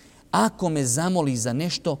 ako me zamoli za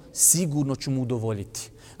nešto, sigurno ću mu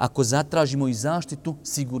udovoljiti. Ako zatražimo i zaštitu,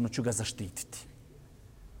 sigurno ću ga zaštititi.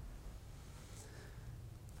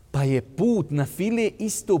 Pa je put na file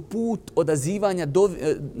isto put odazivanja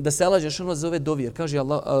da se Allah dželešanu zove dovjer. Kaže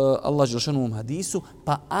Allah dželešanu u ovom hadisu,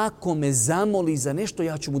 pa ako me zamoli za nešto,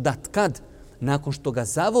 ja ću mu dati. Kad? Nakon što ga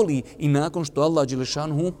zavoli i nakon što Allah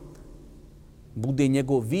dželešanu bude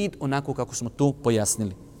njegov vid onako kako smo to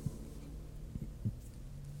pojasnili.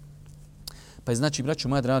 Pa je znači, braćo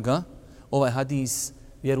moja draga, ovaj hadis,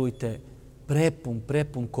 vjerujte,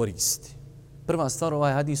 prepun koristi. Prva stvar,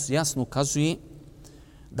 ovaj hadis jasno ukazuje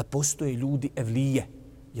da postoje ljudi evlije.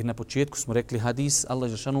 Jer na početku smo rekli hadis, Allah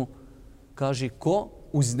dželešanu kaže ko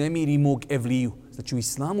uznemiri mog evliju. Znači u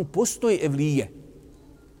islamu postoje evlije.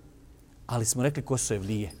 Ali smo rekli ko su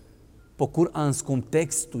evlije. Po kuranskom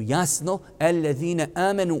tekstu jasno, الَّذِينَ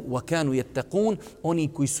آمَنُوا وَكَانُوا يَتَّقُونَ, oni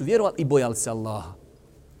koji su vjerovali i bojali se Allaha.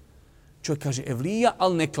 Čovjek kaže evlija,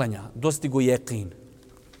 ali ne klanja. Dostigo jeqin.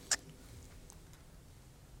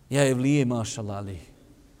 Ja evlije, mašallah ali.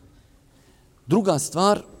 Druga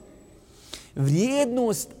stvar,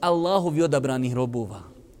 vrijednost Allahovi odabranih robova.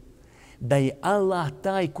 Da je Allah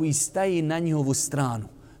taj koji staje na njihovu stranu.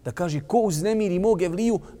 Da kaže, ko uznemiri mog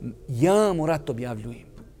evliju, ja mu rat objavljujem.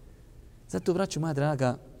 Zato, braćo moja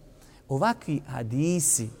draga, ovakvi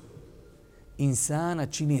hadisi insana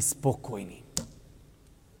čine spokojni.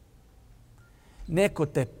 Neko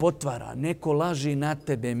te potvara, neko laže na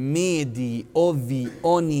tebe, mediji, ovi,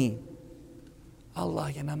 oni.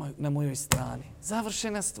 Allah je na mojoj strani.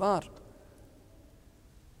 Završena stvar.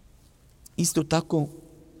 Isto tako,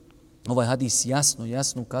 ovaj hadis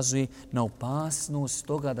jasno ukazuje na opasnost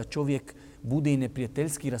toga da čovjek bude i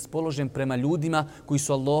neprijateljski raspoložen prema ljudima koji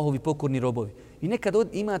su Allahovi pokorni robovi. I nekad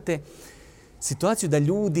imate situaciju da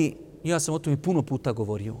ljudi, ja sam o tome puno puta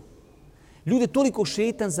govorio, ljude toliko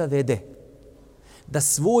šeitan zavede da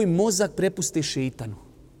svoj mozak prepuste šeitanu.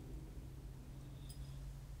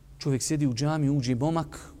 Čovjek sjedi u džami, uđe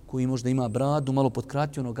momak koji možda ima bradu, malo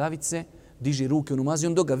potkratio nogavice, diže ruke u namazu,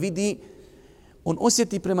 on dok ga vidi, on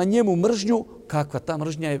osjeti prema njemu mržnju, kakva ta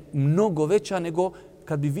mržnja je mnogo veća nego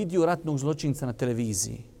kad bi vidio ratnog zločinca na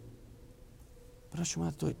televiziji. Braćo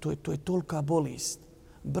moja, to je tolika bolest.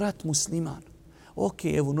 Brat musliman, Ok,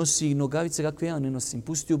 evo nosi nogavice kakve ja ne nosim,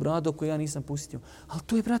 pustio bradu koje ja nisam pustio. Ali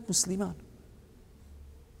to je brat musliman.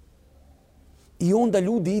 I onda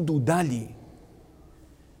ljudi idu dalje.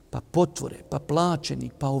 Pa potvore, pa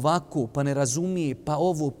plaćenik, pa ovako, pa ne razumije, pa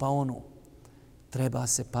ovo, pa ono. Treba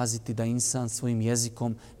se paziti da insan svojim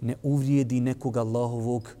jezikom ne uvrijedi nekog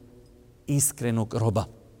Allahovog iskrenog roba.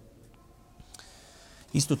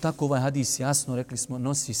 Isto tako ovaj hadis jasno, rekli smo,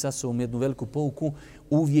 nosi sa sobom jednu veliku pouku.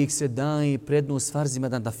 Uvijek se daje prednost farzima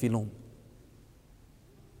na filom.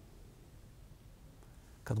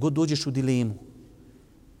 Kad god dođeš u dilemu,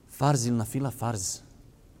 farz ili na fila, farz.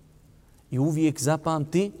 I uvijek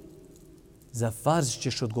zapamti, za farz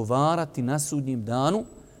ćeš odgovarati na sudnjem danu,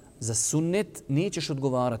 za sunnet nećeš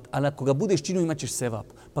odgovarati, ali ako ga budeš činio imat ćeš sevap.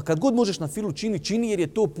 Pa kad god možeš na filu čini jer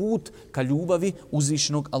je to put ka ljubavi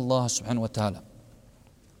uzvišenog Allaha subhanahu wa ta'ala.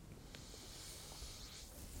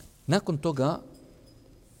 Nakon toga,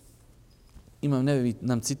 Imam Nevevi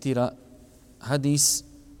nam citira hadis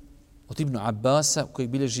od Ibnu Abbasa koji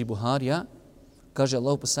bilježi Buharija. Kaže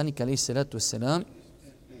Allahu poslanik alejhi salatu vesselam: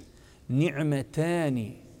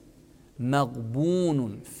 ni'metani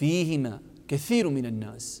magbunun fihima kathiru minan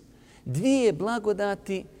nas. Dvije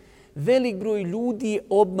blagodati, velik broj ljudi je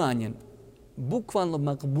obmanjen. Bukvalno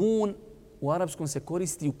magbun u arapskom se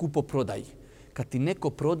koristi u kupoprodaji. Kad ti neko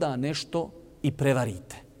proda nešto i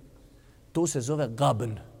prevarite. To se zove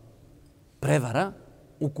gabn. Prevara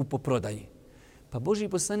u kupoprodaji. Pa Božji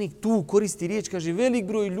poslanik tu koristi riječ, kaže velik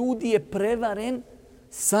broj ljudi je prevaren,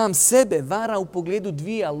 sam sebe vara u pogledu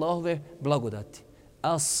dvije Allahove blagodati.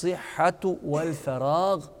 As-sihhatu wal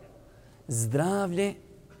farag, zdravlje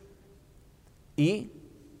i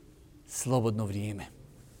slobodno vrijeme.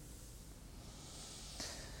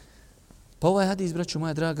 Pa ovaj hadis, braćo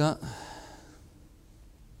moja draga,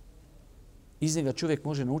 iz njega čovjek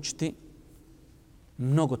može naučiti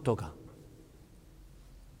mnogo toga.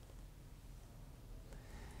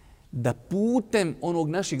 Da putem onog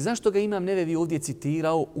našeg, zašto ga Imam Nevevi ovdje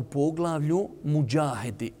citirao u poglavlju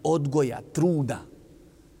muđahedi, odgoja, truda.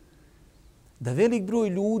 Da velik broj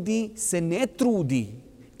ljudi se ne trudi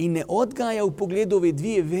i ne odgaja u pogledu ove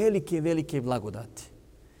dvije velike blagodati.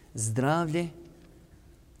 Zdravlje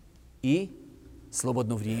i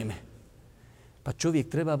slobodno vrijeme. Pa čovjek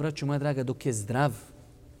treba, braćo moja draga, dok je zdrav,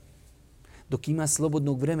 dok ima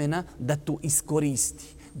slobodnog vremena, da to iskoristi,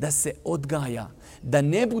 da se odgaja, da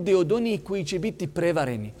ne bude od onih koji će biti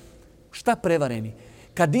prevareni. Šta prevareni?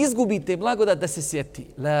 Kad izgubite blagodat, da se sjeti.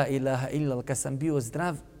 La ilaha illallah, kad sam bio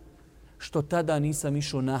zdrav, što tada nisam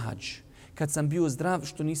išao na hadž. Kad sam bio zdrav,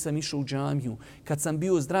 što nisam išao u džamiju. Kad sam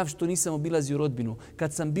bio zdrav, što nisam obilazio rodbinu.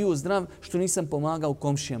 Kad sam bio zdrav, što nisam pomagao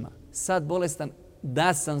komšijama. Sad bolestan,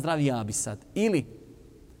 da sam zdrav, ja bi sad. Ili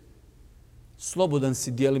slobodan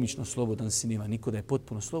si, djelimično slobodan si, nema niko da je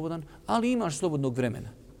potpuno slobodan, ali imaš slobodnog vremena.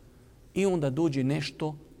 I onda dođe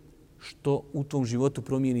nešto što u tom životu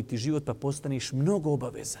promijeni ti život, pa postaneš mnogo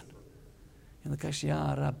obavezan. I onda kažeš,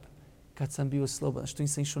 ja rab, kad sam bio slobodan, što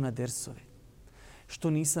nisam išao na dersove, što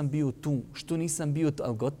nisam bio tu, što nisam bio tu,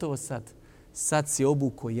 ali gotovo sad. Sad si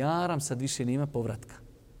obuko jaram, sad više nema povratka.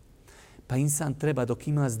 Pa insan treba dok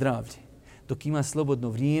ima zdravlje, dok ima slobodno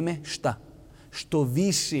vrijeme, šta? Što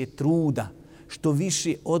više truda, što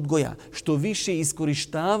više odgoja, što više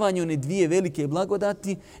iskorištavanja one dvije velike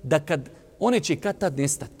blagodati, da kad one će kad tad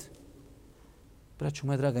nestati. Braćo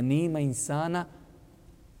moja draga, nema insana,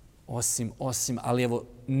 osim, ali evo,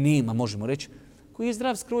 nema, možemo reći, koji je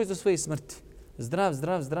zdrav skroz do svoje smrti.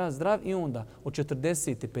 Zdrav i onda od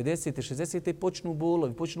 40, 50, 60 počnu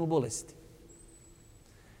bolovi, počnu bolesti.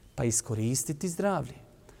 Pa iskoristiti zdravlje.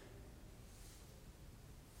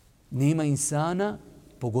 Nema insana,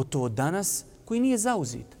 pogotovo danas, koji nije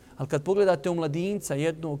zauzit. Ali kad pogledate u mladinca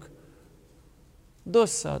jednog,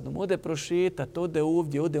 dosadno, ode prošetat, ode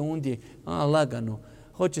ovdje, ode ondje, lagano,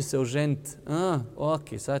 hoće se oženiti, ok,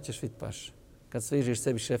 sad ćeš vidjeti paš, kad sližeš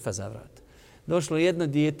sebi šefa za vrat. Došlo jedno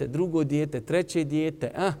dijete, drugo dijete, treće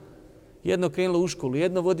dijete, jedno krenulo u školu,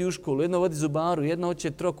 jedno vodi u školu, jedno vodi zubaru, jedno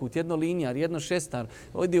hoće trokut, jedno linjar, jedno šestar,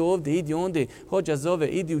 odi ovdje, idi ondje, hođa zove,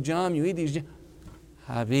 idi u džamiju, idi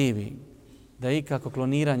Habibi, da je ikako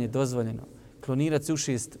kloniranje dozvoljeno. Klonirat se u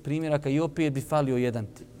 6 primjeraka i opet bi falio jedan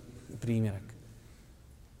primjerak.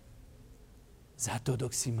 Zato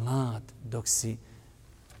dok si mlad, dok si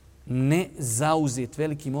ne zauzet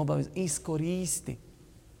velikim obavezom, iskoristi.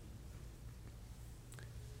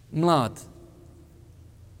 Mlad,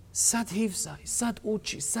 sad hifzaj, sad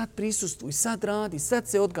uči, sad prisustvuj, sad radi, sad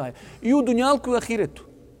se odgaja. I u dunjalku i u ahiretu.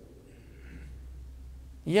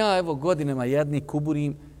 Ja evo godinama jedni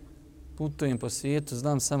kuburim, putujem po svijetu,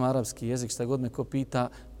 znam samo arapski jezik, šta god me ko pita,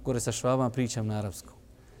 gore sa Švabama pričam na arapskom.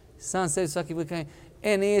 Sam sebi svaki put kaže,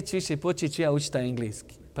 neću više, početi ja učiti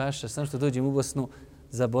engleski. Paša, sam što dođem u Bosnu,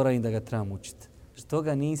 zaboravim da ga trebam učiti. Što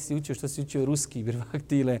ga nisi učio, što si učio ruski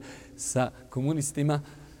birvaktile sa komunistima,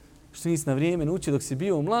 što nisi na vrijeme naučio dok si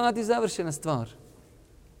bio mlad i završena stvar.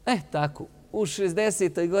 Tako, u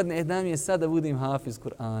 60. godine, da mi je sad da budem hafiz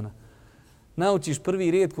Kur'ana. Naučiš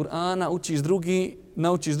prvi red Kur'ana, učiš drugi,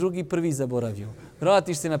 naučiš drugi, prvi zaboravio.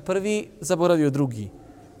 Vratiš se na prvi, zaboravio drugi.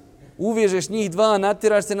 Uvežeš njih dva,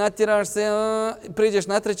 natjeraš se, pređeš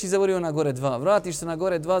na treći, zaboravio na gore dva. Vratiš se na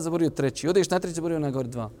gore dva, zaboravio treći. Odeš na treći, zaboravio na gore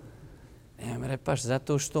dva. Me repaš,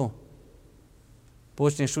 zato što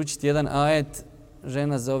počneš učiti jedan ajet,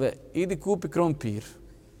 žena zove, idi kupi krompir.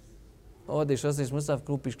 Odeš, ostaviš musaf,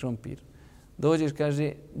 kupiš krompir. Dođeš,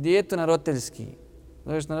 kaže, djeto na roteljski.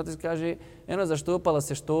 Dođeš na roteljski, kaže,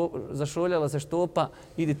 zašoljala se štopa,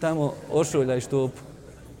 idi tamo, ošoljaj štopu.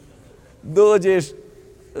 Dođeš,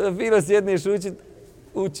 fino sjedneš učit,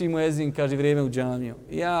 uči mu ezin, kaže, vrijeme u džamiju.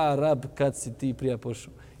 Ja, rab, kad si ti prija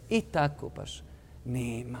pošao. I tako, paš,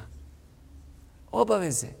 nema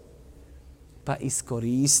obaveze. Pa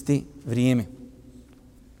iskoristi vrijeme.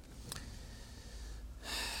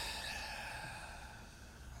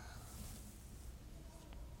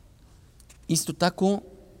 Isto tako,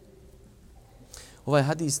 ovaj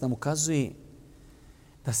hadis nam ukazuje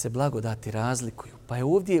da se blagodati razlikuju. Pa je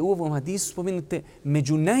ovdje u ovom hadisu spomenute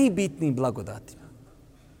među najbitnijim blagodatima.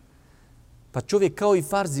 Pa čovjek kao i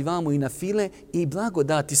farzi vamo i na file i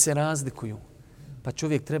blagodati se razlikuju. Pa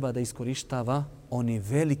čovjek treba da iskorištava one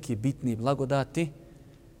velike bitne blagodati.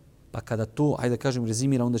 Pa kada to, hajde da kažem,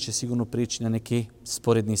 rezimira, onda će sigurno prijeći na neke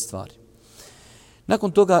sporedne stvari.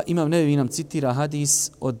 Nakon toga Imam Nevevi nam citira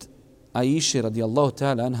hadis od Aiše radijallahu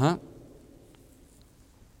ta'ala anha.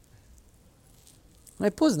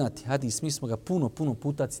 Onaj poznati hadis, mi smo ga puno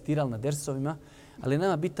puta citirali na dersovima, ali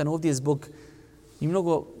nama bitan ovdje zbog i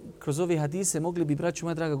mnogo kroz ove hadise mogli bi, braću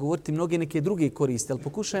moja draga, govoriti mnoge neke druge koriste, ali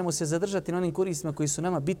pokušajmo se zadržati na onim koristima koji su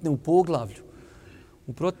nama bitne u poglavlju.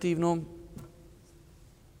 U protivnom,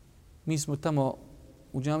 mi smo tamo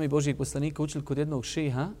u džami Božijeg poslanika učili kod jednog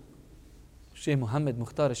šeha, šeh Muhammed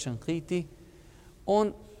Muhtar Šankiti,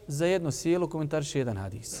 on za jedno sjelo komentariše jedan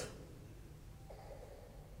hadis.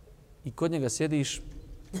 I kod njega sjediš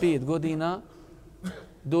 5 godina,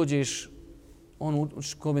 dođeš, on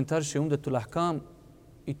komentariše Umdatul Ahkam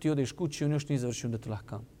i ti odeš kući i on još nije završio Umdatul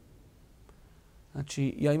Ahkam.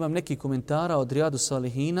 Znači, ja imam neki komentara od Rijadu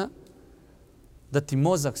Salihina da ti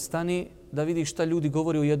mozak stane da vidiš šta ljudi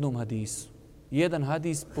govore o jednom hadisu. Jedan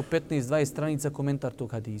hadis po 15-20 stranica komentar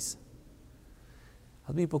tog hadisa.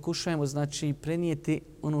 Ali mi pokušajemo, znači, prenijeti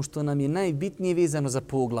ono što nam je najbitnije vezano za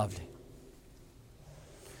poglavlje.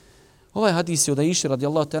 Ovaj hadis je od Aiše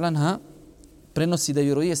radijallahu ta'ala anha prenosi da je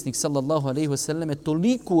vjerovjesnik sallallahu alejhi ve selleme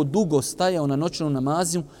toliko dugo stajao na noćnom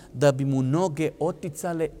namazu da bi mu noge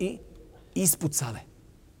oticale i ispucale.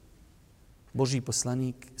 Božji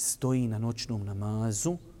poslanik stoji na noćnom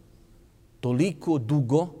namazu toliko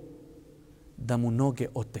dugo da mu noge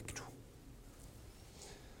oteknu.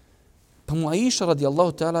 Pa mu Aiša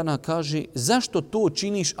radijallahu ta'ala anha kaže, zašto to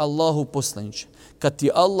činiš Allahu poslaniče, kad ti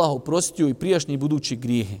je Allah oprostio i prijašnje i buduće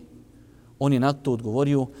grijehe? On je na to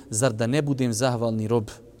odgovorio, zar da ne budem zahvalni rob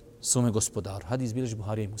svome gospodaru? Hadis bilježi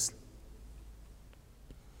Buharija i Muslim.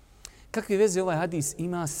 Kakve veze ovaj hadis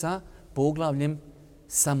ima sa poglavljem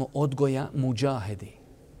samoodgoja muđahede?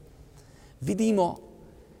 Vidimo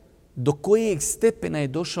do kojeg stepena je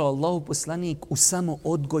došao Allahu poslanik u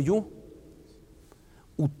samoodgoju,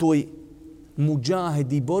 u toj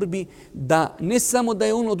muđahedi borbi, da ne samo da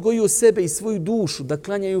je on odgojio sebe i svoju dušu, da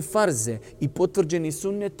klanjaju farze i potvrđeni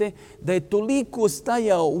sunnete, da je toliko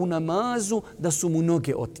stajao u namazu da su mu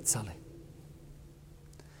noge oticale.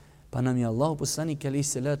 Pa nam je Allahu poslanik alejhi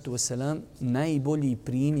salatu vesselam najbolji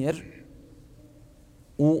primjer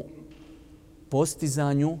u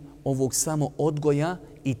postizanju ovog samoodgoja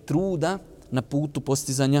i truda na putu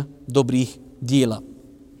postizanja dobrih dijela.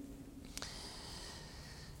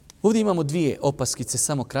 Ovdje imamo 2 opaskice,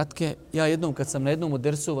 samo kratke. Ja jednom, kad sam na jednom od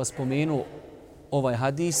dersova spomenuo ovaj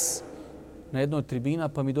hadis, na jednoj od tribina,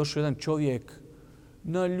 pa mi došao jedan čovjek,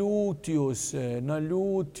 naljutio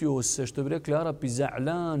se, što bi rekli Arapi,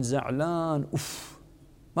 za'lan,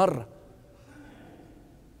 marra.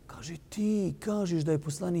 Kaže, ti kažeš da je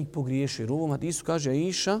poslanik pogriješio. U ovom hadisu kaže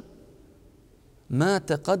Aiša, ma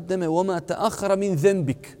taqaddama wa ma ta'akhkhara min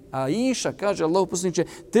dhanbik. Aiša kaže Allahu poslanice,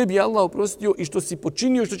 tebi je Allah oprostio i što si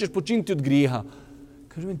počinio i što ćeš počiniti od grijeha.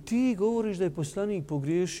 Kaže mi, ti govoriš da je poslanik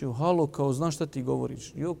pogriješio. Halo, kao znaš šta ti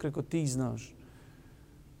govoriš? Jok, reko, ti znaš.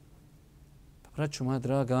 Pa braćo moja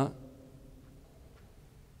draga,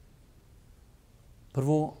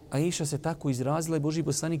 Prvo, Aisha se tako izrazila i Božji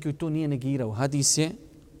poslanik joj to nije negirao. Hadis je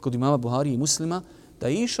kod imama Buharije i Muslima da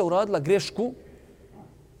je Aisha uradila grešku.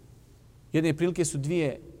 Jedne prilike su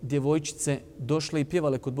dvije djevojčice došle i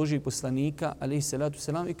pjevale kod Božjeg poslanika, alejhi salatu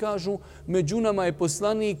selam, i kažu među nama je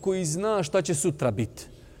poslanik koji zna šta će sutra biti.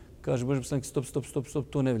 Kaže Božji poslanik, stop,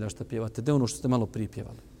 to ne velja šta pjevate, da ono što ste malo prije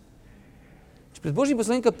pjevali. Znači, pred Božjim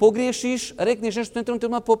poslanika pogriješiš, rekneš nešto, ne trebate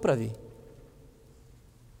odmah popravi.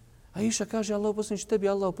 A Iša kaže, Allah poslanič, tebi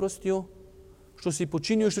Allah oprostio što si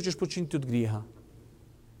počinio i što ćeš počiniti od grijeha.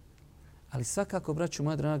 Ali svakako, braćo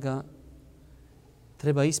moja draga,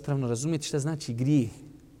 treba ispravno razumjeti šta znači grijeh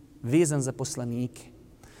vezan za poslanike.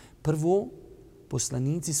 Prvo,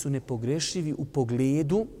 poslanici su nepogrešivi u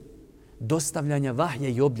pogledu dostavljanja vahja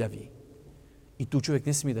i objavi. I tu čovjek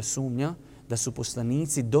ne smije da sumnja da su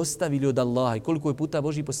poslanici dostavili od Allaha. I koliko je puta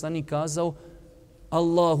Božji poslanik kazao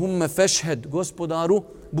Allahumme fešhed, gospodaru,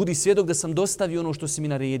 budi svjedok da sam dostavio ono što si mi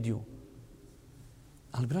naredio.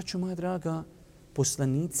 Ali, braćo moja draga,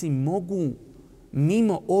 poslanici mogu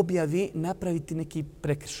mimo objave napraviti neki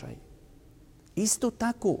prekršaj. Isto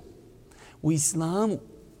tako, u islamu,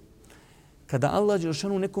 kada Allah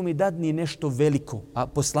dželešanu nekome dadne nešto veliko, a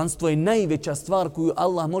poslanstvo je najveća stvar koju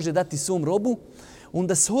Allah može dati svom robu,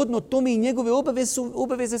 onda shodno tome i njegove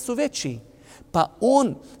obaveze su veći. Pa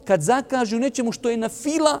on, kad zakaže u nečemu što je na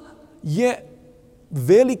fila, je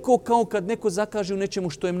veliko kao kad neko zakaže u nečemu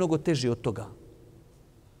što je mnogo teže od toga.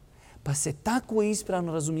 Pa se tako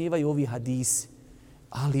ispravno razumijevaju ovi hadisi.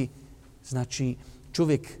 Ali, znači,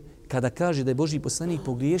 čovjek kada kaže da je Božji poslanik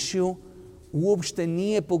pogriješio, uopšte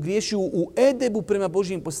nije pogriješio u edebu prema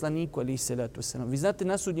Božjem poslaniku, alejhi salatu vesselam. Vi znate,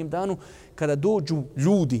 na sudnjem danu, kada dođu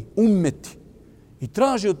ljudi, ummeti, i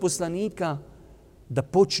traže od poslanika da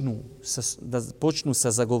počnu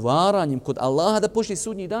sa zagovaranjem kod Allaha, da počne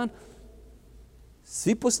sudnji dan,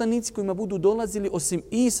 svi poslanici kojima budu dolazili, osim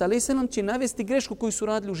Isa, alejhi selam, će navesti grešku koju su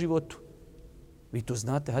radili u životu. Vi to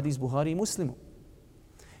znate, hadis Buhari i Muslimu.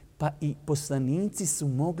 Pa i poslanici su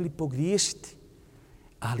mogli pogriješiti,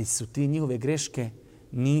 ali su te njihove greške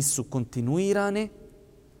nisu kontinuirane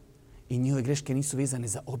i njihove greške nisu vezane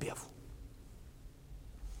za objavu.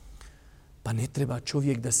 Pa ne treba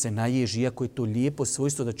čovjek da se naježi, iako je to lijepo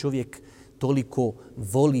svojstvo da čovjek toliko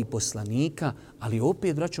voli poslanika, ali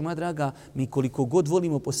opet, braćo moja draga, mi koliko god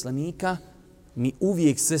volimo poslanika, mi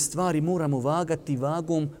uvijek sve stvari moramo vagati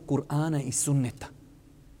vagom Kur'ana i sunneta.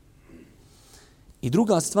 I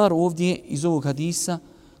druga stvar ovdje iz ovog hadisa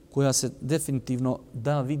koja se definitivno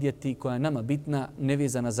da vidjeti, koja je nama bitna,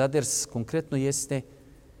 nevezana za ders, konkretno jeste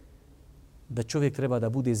da čovjek treba da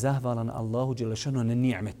bude zahvalan Allahu dželešanu na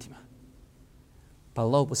ni'metima. Pa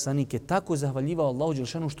Allahu poslanik je tako zahvaljivao Allahu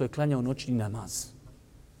dželešanu što je klanjao noćni namaz.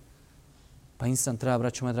 Pa insan treba,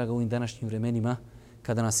 braćo moja draga, u ovim današnjim vremenima,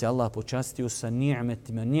 kada nas je Allah počastio sa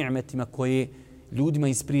ni'metima koje ljudima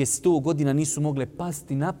iz prije 100 godina nisu mogle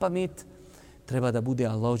pasti na pamet, treba da bude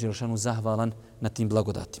Allahu dželešanu zahvalan na tim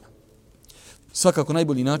blagodatima. Svakako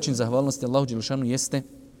najbolji način zahvalnosti Allahu dželešanu jeste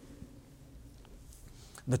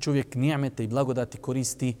da čovjek ni'mete i blagodati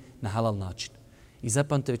koristi na halal način. I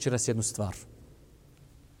zapamtite večeras jednu stvar.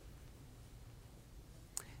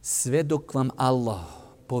 Sve dok vam Allah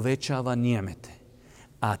povećava ni'mete,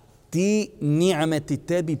 a ti ni'meti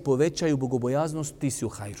tebi povećaju bogobojaznost, ti si u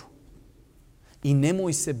hajru. I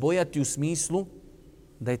nemoj se bojati u smislu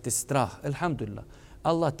da je te strah. Elhamdulillah.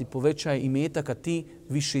 Allah ti povećaje imetak, a ti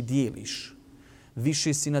više dijeliš.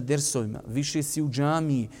 Više si na dersovima, više si u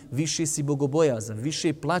džamiji, više si bogobojazan,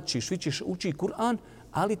 više plaćiš, više uči Kur'an,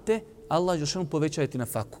 ali te Allah dželešanu povećaje ti na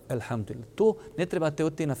faku. Elhamdulillah. To ne trebate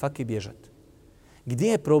od te na fake bježati. Gdje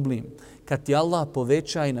je problem? Kad ti Allah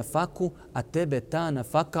povećaje na faku, a tebe ta na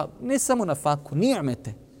faka, ne samo na faku,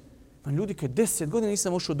 ni'mete. Pa ljudi kad 10 godina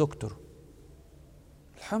nisam ušao doktoru.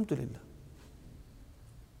 Alhamdulillah.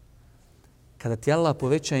 Kada ti Allah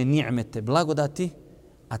povećaje ni'mete, blagodati,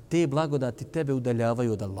 a te blagodati tebe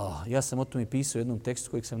udaljavaju od Allaha. Ja sam o tome pisao u jednom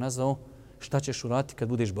tekstu kojeg sam nazvao šta ćeš uraditi kad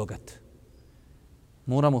budeš bogat.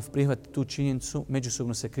 Moramo prihvatiti tu činjenicu,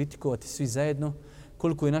 međusobno se kritikovati svi zajedno,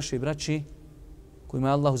 koliko je naše braći kojima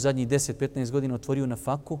je Allah u zadnjih 10-15 godina otvorio na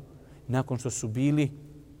faku, nakon što su bili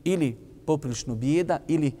ili poprilično bijeda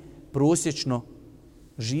ili prosječno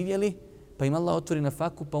živjeli, pa im Allah otvori na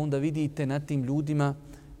faku, pa onda vidite na tim ljudima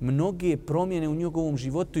mnoge promjene u njegovom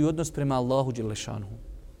životu i odnos prema Allahu dželešanuhu.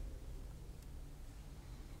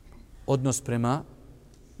 Odnos prema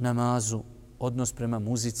namazu, odnos prema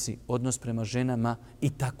muzici, odnos prema ženama i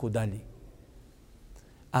tako dalje.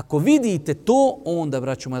 Ako vidite to, onda,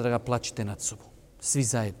 braćo moja draga, plačite nad sobom. Svi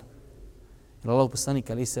zajedno. Jer Allah poslanik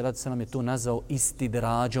alejhi salatu selam je to nazvao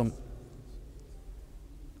istidrađom.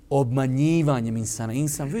 obmanjivanjem insana.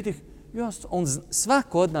 Insan vidi,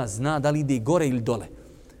 svako od nas zna da li ide gore ili dole.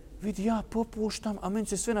 Vidi, ja popuštam, a meni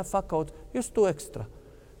se sve nafaka od, jesu to ekstra.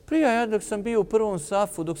 Prije ja dok sam bio u prvom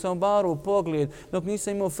safu, dok sam baru pogled, dok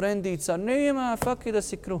nisam imao frendica, nema fake da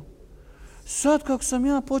si kru. Sad kako sam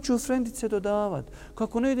ja počeo frendice dodavat,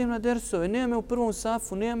 kako ne idem na dersove, nema me u prvom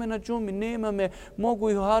safu, nema me na džumi, nema me, mogu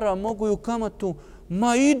i u haram, mogu i u kamatu,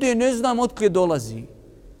 ma ide, ne znam otkrije dolazi.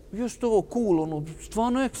 Još to ovo cool,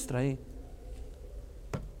 stvarno ekstra.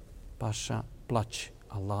 Paša, plaći,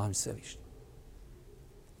 Allah mi se višnji.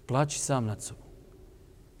 Plaći sam nad sobom.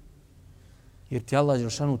 Jer ti Allah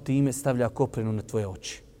Đelšanu time stavlja koprenu na tvoje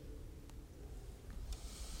oči.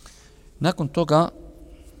 Nakon toga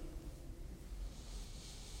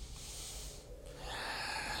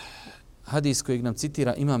hadis kojeg nam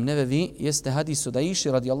citira Imam Nevevi jeste hadis od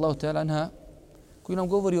Aiše radijallahu ta'ala anha koji nam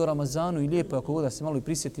govori o Ramazanu i lijepo ako god da se malo i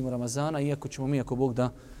prisjetimo Ramazana, iako ćemo mi ako Bog da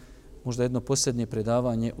možda jedno posljednje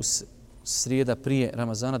predavanje u srijeda prije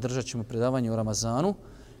Ramazana držat ćemo predavanje o Ramazanu.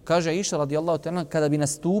 Kaže Aiša radijallahu ta'ala kada bi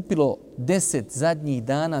nastupilo 10 zadnjih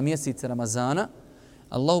dana mjeseca Ramazana,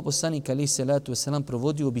 Allahu poslanik alejhi salatu vesselam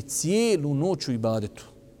provodio bi cijelu noć u ibadetu.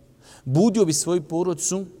 Budio bi svoju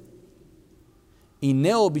porodicu i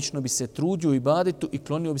neobično bi se trudio u ibadetu i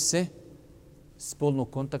klonio bi se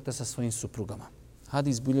spolnog kontakta sa svojim suprugama.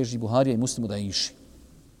 Hadis bilježi Buharija i Muslim od Aiši.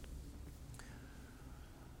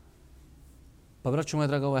 Pa, braćo moja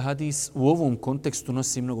draga, ovaj hadis u ovom kontekstu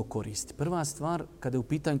nosi mnogo koristi. Prva stvar, kada je u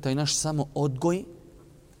pitanju taj naš samoodgoj,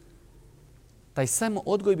 taj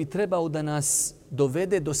samoodgoj bi trebao da nas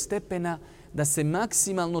dovede do stepena da se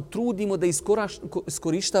maksimalno trudimo da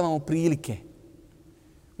iskorištavamo prilike.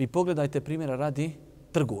 Vi pogledajte primjera radi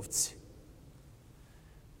trgovci.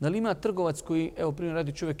 Da li ima trgovac koji, evo primjer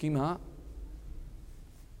radi čovjek ima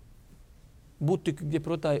butik gdje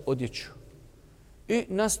prodaje odjeću. I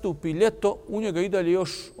nastupi ljeto, u njega i dalje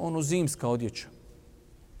još zimska odjeća.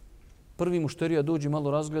 Prvi mušterija dođe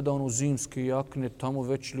malo razgleda zimske jakne, tamo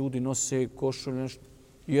već ljudi nose košulje,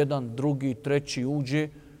 jedan, drugi, treći uđe.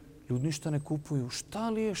 Ljudi ništa ne kupuju. Šta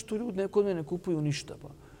li je što ljudi kod mene ne kupuju ništa? Pa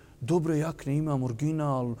dobre jakne imam,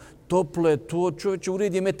 original, tople, to čovječe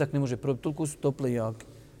ured je metak ne može probiti, toliko su tople jake.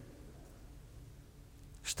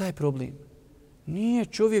 Šta je problem? Nije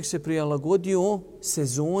čovjek se prilagodio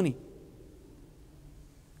sezoni.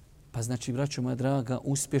 Pa znači, braćo moja draga,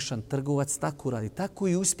 uspješan trgovac tako radi. Tako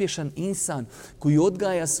i uspješan insan koji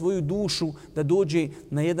odgaja svoju dušu da dođe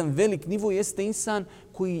na jedan velik nivo jeste insan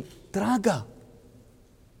koji traga.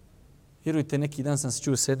 Vjerujte, neki dan sam se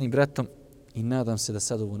čuo s jednim bratom i nadam se da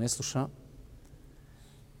sad ovo ne sluša.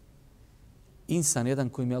 Insan jedan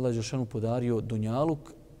koji mi je Allah Đelšanu podario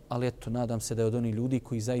dunjaluk, ali eto, nadam se da je od onih ljudi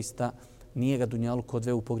koji zaista nije ga dunjaluk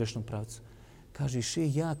odveo u pogrešnom pravcu. Kaže,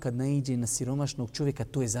 ja kad naiđem na siromašnog čovjeka,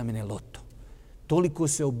 to je za mene loto. Toliko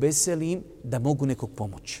se obeselim da mogu nekog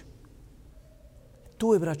pomoći.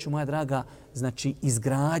 To je, braćo moja draga, znači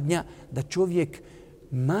izgradnja da čovjek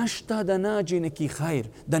mašta da nađe neki hajr,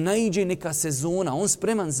 da naiđe neka sezona, on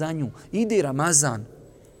spreman za nju. Ide Ramazan.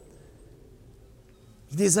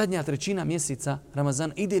 Ide zadnja trećina mjeseca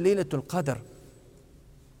Ramazana, ide Lejletul Qadar.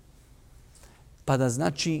 Pa da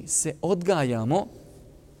znači se odgajamo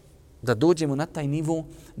da dođemo na taj nivo,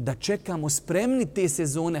 da čekamo spremni te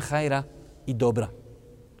sezone hajra i dobra.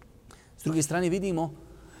 S druge strane vidimo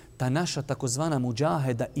ta naša takozvana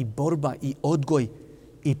muđaheda i borba i odgoj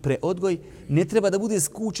i preodgoj ne treba da bude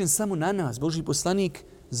skučen samo na nas. Božji poslanik,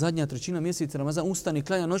 zadnja trećina mjeseca Ramazana, ustani,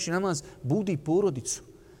 klanja noćni namaz, budi porodicu.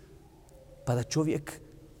 Pa da čovjek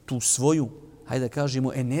tu svoju, hajde da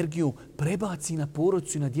kažemo, energiju prebaci na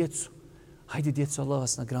porodicu i na djecu. Hajde, djeco, Allah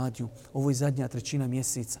vas nagradio. Ovo je zadnja trećina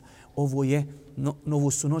mjeseca.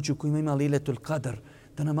 Ovo su noći u kojima ima Lejletul Qadar.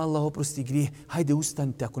 Da nam Allah oprosti grije. Hajde,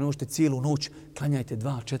 ustanite. Ako ne možete cijelu noć, klanjajte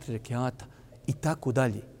 2-4 rekiata. I tako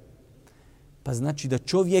dalje. Pa znači da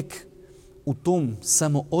čovjek u tom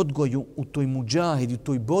samoodgoju, u toj muđahidi, u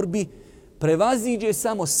toj borbi, prevaziđe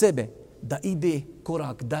samo sebe. Da ide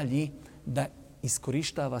korak dalje, da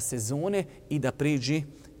iskorištava sezone i da pređe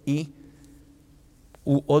i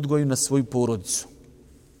u odgoju na svoju porodicu.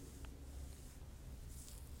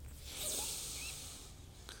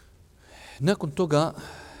 Nakon toga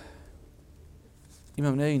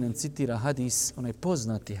Imam Nevevi nam citira hadis, onaj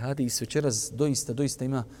poznati hadis, večeras doista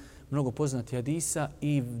ima mnogo poznatih hadisa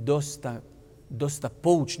i dosta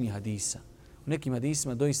poučnih hadisa. U nekim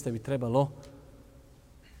hadisima doista bi trebalo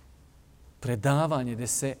predavanje gdje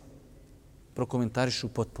se prokomentarišu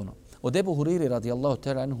potpuno. Od Ebu Huriri radijallahu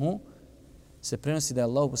ta'ala anhu se prenosi da je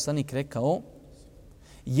Allahov poslanik rekao: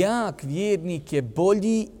 jak vjernik je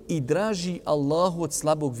bolji i draži Allahu od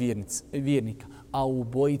slabog vjernika. a u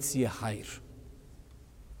obojici je hajr.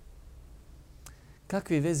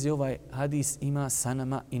 Kakve veze ovaj hadis ima sa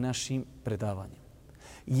nama i našim predavanjem?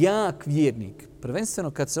 Jak vjernik,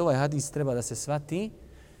 prvenstveno kad se ovaj hadis treba da se shvati,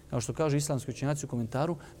 kao što kažu islamski učenjaci u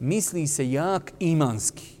komentaru, misli se jak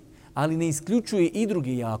imanski, ali ne isključuje i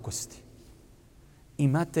druge jakosti. I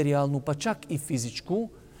materijalnu, pa čak i fizičku,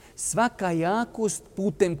 svaka jakost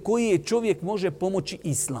putem koje čovjek može pomoći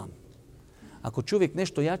islam. Ako čovjek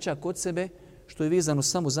nešto jača kod sebe, što je vezano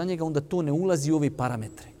samo za njega, onda to ne ulazi u ove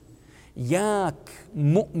parametre. Jak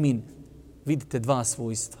mu'min, vidite dva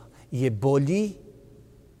svojstva, je bolji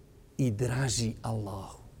i draži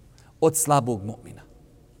Allahu od slabog mu'mina.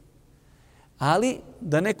 Ali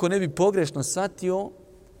da neko ne bi pogrešno shvatio,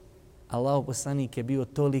 Allahov poslanik je bio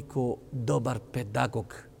toliko dobar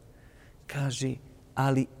pedagog. Kaže,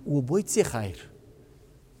 ali u obojici je hajr.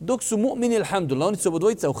 Dok su mu'mini, alhamdulillah, oni su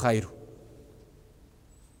obodvojica u hajru.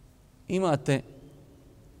 Imate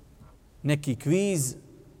neki kviz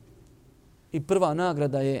i prva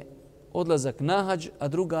nagrada je odlazak na hađ, a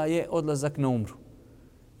druga je odlazak na umru.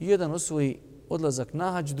 Jedan osvoji odlazak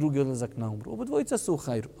na hađ, drugi odlazak na umru. Obodvojica su u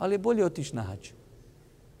hajru, ali je bolje otići na hađ.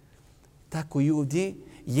 Tako i ovdje,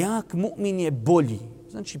 jak mu'min je bolji.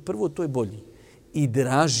 Znači, prvo to je bolji. I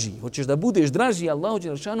draži. Hoćeš da budeš draži Allahu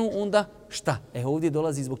dželešanu, onda šta? Ovdje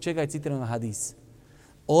dolazi zbog čega je citiran hadis.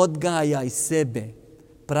 Odgajaj sebe,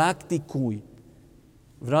 praktikuj.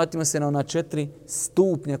 Vratimo se na ona 4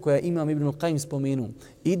 stupnja koja Imam Ibn Qayyim spomenuo.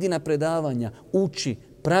 Idi na predavanja, uči,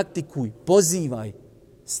 praktikuj, pozivaj,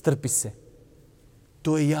 strpi se.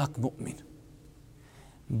 To je jak mu'min.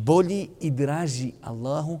 Bolji i draži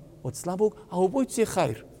Allahu od slabog, a u obojici je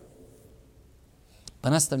hajr. Pa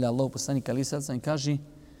nastavlja Allahu poslanik alejhi ve sellem i kaže: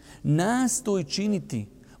 nastoj činiti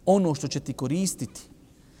ono što će ti koristiti.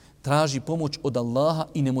 Traži pomoć od Allaha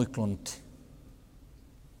i nemoj klonuti.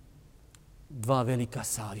 Dva velika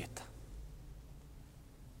savjeta.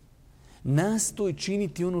 Nastoj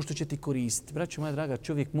činiti ono što će ti koristiti. Braćo moja draga,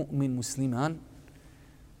 čovjek mu'min, musliman,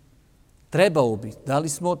 trebao bi, da li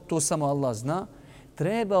smo, to samo Allah zna,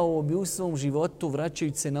 trebao bi u svom životu,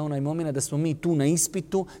 vraćajući se na onaj moment da smo mi tu na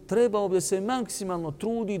ispitu, trebao bi da se maksimalno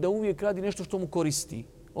trudi da uvijek radi nešto što mu koristi.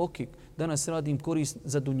 Ok, danas radim korist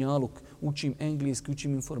za dunjaluk, učim engleski,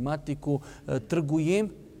 učim informatiku, trgujem,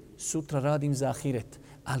 sutra radim za ahiret,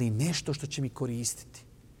 ali nešto što će mi koristiti.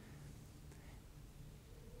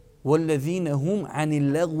 وَالَّذِينَ هُمْ عَنِ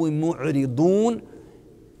اللَّغْوِ مُعْرِضُونَ.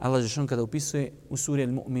 Allah žešan kada upisuje u suri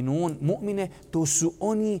Al-Mu'minun, mu'mine, to su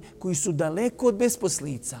oni koji su daleko od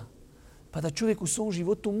besposlica. Pa da čovjek u svom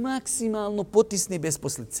životu maksimalno potisne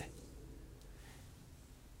besposlice.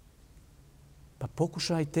 Pa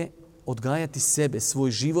pokušajte odgajati sebe,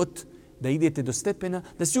 svoj život, da idete do stepena,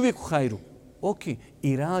 da si uvijek u hajru. Ok,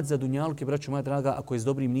 i rad za dunjalke, braćo moja draga, ako je s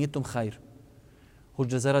dobrim nijetom, hajr. Hoću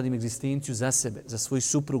da zaradim egzistenciju za sebe, za svoju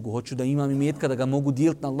suprugu, hoću da imam imetka, da ga mogu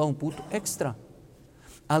dijeliti na Allahom putu, ekstra.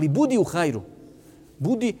 Ali budi u hajru.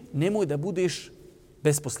 Budi, nemoj da budeš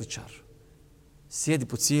besposličar. Sjedi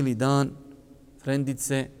po cijeli dan,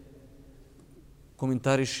 frendice,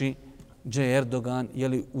 komentariši gdje je Erdogan, je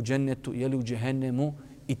li u džennetu, je li u džehennemu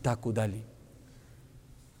i tako dalje.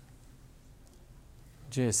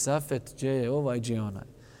 Gdje je Safet, gdje je ovaj, gdje je onaj.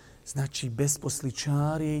 Znači,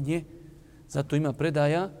 besposličarenje. Zato ima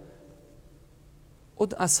predaja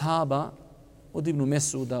od ashaba, od Ibnu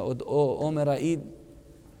Mesuda, od Omera i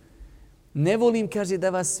ne volim, kaže, da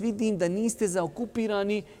vas vidim da niste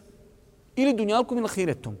zaokupirani ili dunjalkom ili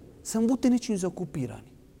ahiretom. Samo budite nečim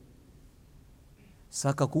zaokupirani.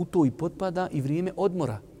 Svakako u to i potpada i vrijeme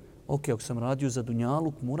odmora. Ok, ako sam radio za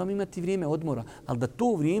dunjaluk, moram imati vrijeme odmora. Ali da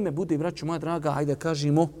to vrijeme bude, braćo moja draga, hajde da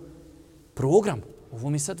kažemo, program. Ovo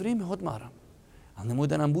mi sad vrijeme odmaram. Ali nemoj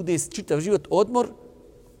da nam bude čitav život odmor,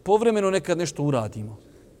 povremeno nekad nešto uradimo.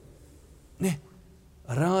 Ne.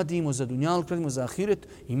 Radimo za dunjaluk, radimo za ahiret,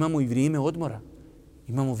 imamo i vrijeme odmora.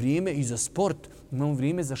 Imamo vrijeme i za sport, imamo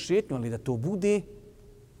vrijeme za šetnju, ali da to bude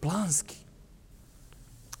planski.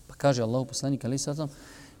 Pa kaže Allahu poslanik alejhi ve sellem: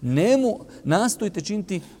 nastojte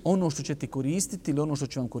činiti ono što će ti koristiti ili ono što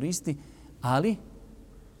će vam koristiti, ali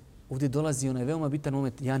ovdje dolazi onaj veoma bitan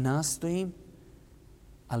moment. Ja nastojim,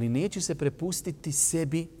 ali neću se prepustiti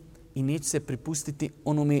sebi i neću se prepustiti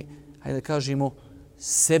onome, hajde da kažemo,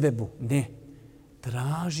 sebebu. Ne.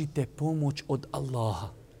 Tražite pomoć od Allaha.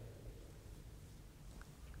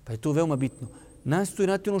 Pa je to veoma bitno. Nastoj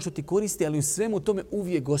raditi ono što ti koristi, ali u svemu tome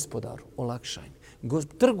uvijek Gospodaru, olakšaj mi.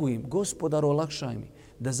 Trgujem, Gospodaru, olakšaj mi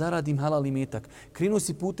da zaradim halal imetak. Krenuo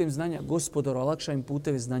si putem znanja, Gospodaru, olakšaj mi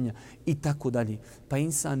puteve znanja i tako dalje. Pa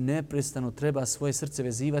insan neprestano treba svoje srce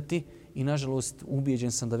vezivati i nažalost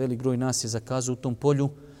ubijeđen sam da velik broj nas je zakazao u tom polju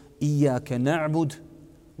Iyake na'bud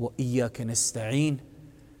wa iyake nesta'in.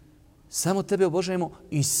 Samo tebe obožajemo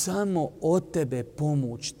i samo od tebe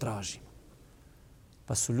pomoć tražimo.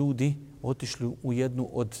 Pa su ljudi otišli u jednu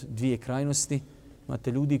od dvije krajnosti.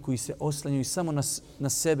 Imate ljudi koji se oslanjaju samo na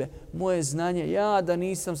sebe. Moje znanje, ja da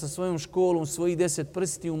nisam sa svojom školom, svojih 10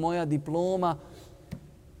 prstiju, moja diploma.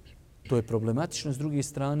 To je problematično. S druge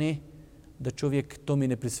strane, da čovjek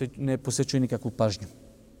tome ne posvećuje nikakvu pažnju.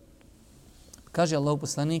 Kaže Allahov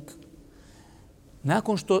poslanik,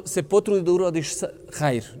 nakon što se potrudi da uradiš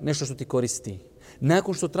hajr, nešto što ti koristi,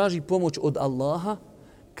 nakon što traži pomoć od Allaha,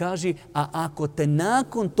 kaže, a ako te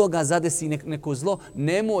nakon toga zadesi neko zlo,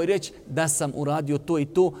 nemoj reći da sam uradio to i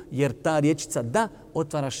to, jer ta riječica da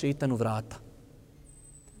otvara šejtanu vrata.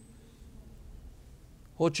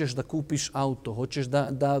 Hoćeš da kupiš auto, hoćeš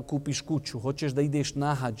da kupiš kuću, hoćeš da ideš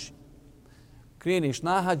na hadž. Kreneš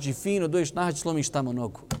na hadž i fino dođeš na hadž, slomiš tamo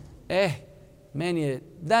nogu. Meni je,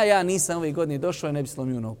 da ja nisam ove godine došao i ne bi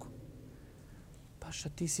slomio nogu. Pa šta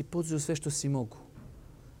ti si poduzeo sve što si mogu.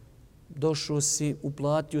 Došao si,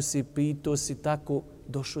 uplatio si, pitao si, tako,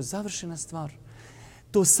 došao, završena stvar.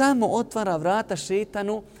 To samo otvara vrata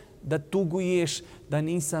šejtanu da tuguješ, da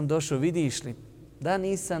nisam došao, vidiš li? Da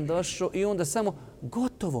nisam došao i onda samo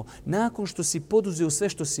gotovo. Nakon što si poduzeo sve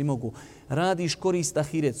što si mogu, radiš korist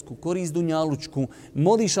ahiretsku, korist dunjalučku,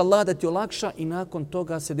 moliš Allah da ti olakša i nakon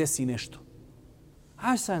toga se desi nešto.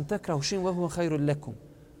 Asan takrahu šin wa huwa khairul lakum.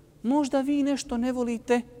 Možda vi nešto ne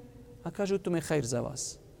volite, a kaže u tome hajr za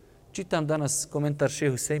vas. Čitam danas komentar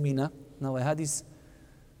šehu Sejmina na ovaj hadis.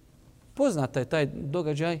 Poznata je taj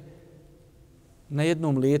događaj na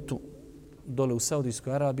jednom letu dole u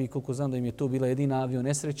Saudijskoj Arabiji, koliko znam da im je to bila jedina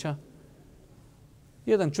avionesreća.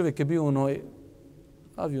 Jedan čovjek je bio u onoj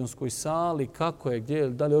avionskoj sali, kako je, gdje,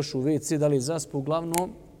 da li je ošao u WC, da li je zaspao,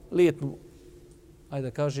 uglavnom letnu, ajde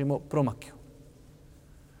da kažemo, promakio.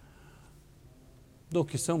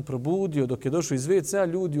 Dok je se on probudio, dok je došao iz WC-a,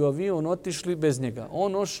 ljudi u avion otišli bez njega.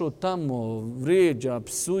 On ošao tamo, vređa,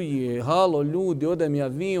 psuje, halo ljudi, ode mi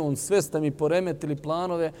avion, sve ste mi poremetili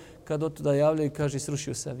planove. Kad od tuda javljaju, kaže,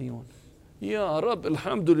 srušio se avion. Ja, rab,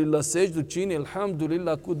 alhamdulillah, seždu čini,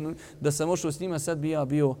 alhamdulillah, da sam ošao s njima, sad bi ja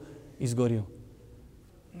bio izgorio.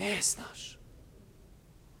 Ne znaš.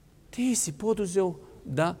 Ti si poduzeo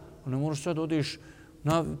da, ne moraš sad odeš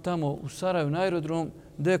tamo u Sarajevu na aerodrom,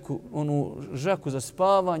 deku, onu žaku za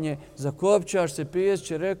spavanje, zakopčaš se,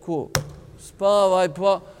 pjesće, reku, spavaj,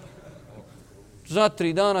 pa za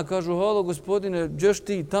 3 dana kažu, halo gospodine, gdješ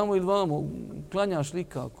ti tamo ili vamo, klanjaš li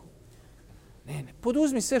kako? Ne,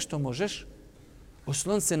 poduzmi sve što možeš,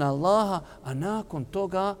 oslon se na Allaha, a nakon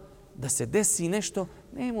toga da se desi nešto,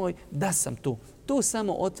 nemoj da sam tu. To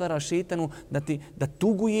samo otvara šejtanu da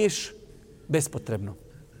tuguješ bespotrebno.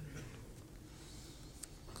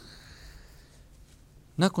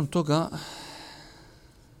 Nakon toga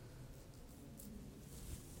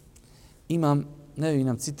imam, Nevevi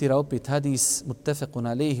nam citira opet hadis muttefaqun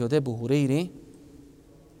alejhi od Ebu Hureyre,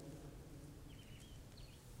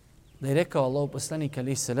 da je rekao Allahov poslanik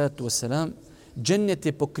alejhi salatu vesselam, džennet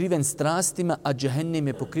je pokriven strastima, a džehennem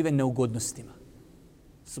je pokriven neugodnostima.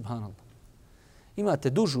 Subhanallah. Imate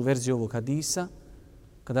dužu verziju ovog hadisa,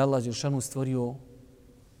 kada Allah dželešanu stvorio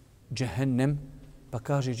džehennem, pa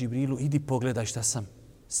kaže Džibrilu, idi pogledaj šta sam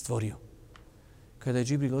stvorio. Kada je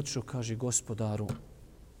Džibril otišao, kaže gospodaru,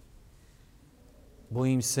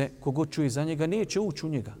 bojim se, kogod čuje za njega, neće ući u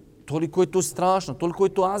njega. Toliko je to strašno, toliko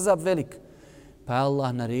je to azab velik. Pa je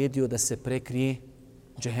Allah naredio da se prekrije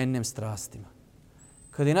džehennem strastima.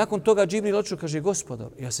 Kada je nakon toga Džibril otišao, kaže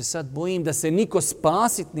gospodaru, ja se sad bojim da se niko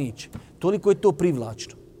spasit neće. Toliko je to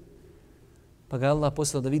privlačno. Pa ga Allah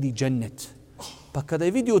poslao da vidi džennet. Pa kada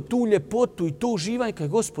je vidio tu ljepotu i to uživanje, kaže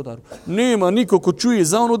gospodaru, nema niko ko čuje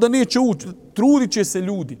za ono da neće ući, trudit će se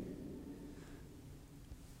ljudi.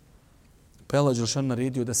 Pa je Allah dželešanu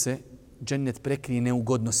naredio da se džennet prekrije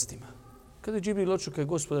neugodnostima. Kada je Džibril otišao, kaže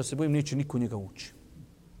gospodar, se bojim, neće niko njega ući.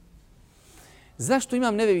 Zašto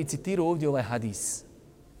imam Nevevi citirao ovdje ovaj hadis?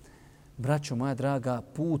 Braćo moja draga,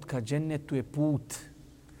 put ka džennetu je put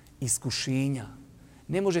iskušenja.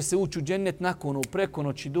 Ne može se ući u džennet nakon, preko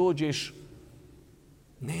noći dođeš.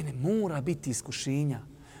 Ne, mora biti iskušenja,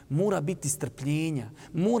 mora biti strpljenja,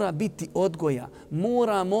 mora biti odgoja,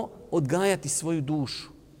 moramo odgajati svoju dušu.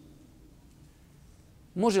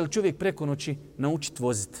 Može li čovjek preko noći naučiti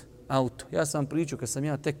voziti auto? Ja sam vam pričao kad sam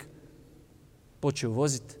ja tek počeo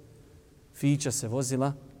voziti, Fića se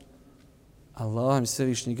vozila, Allah mi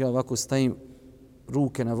svevišnji ga, ovako stavim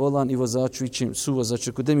ruke na volan i vozaču ićem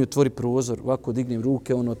suvozaču, kod mi otvori prozor, ovako dignem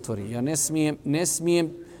ruke, on otvori. Ja ne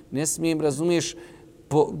smijem, razumiješ,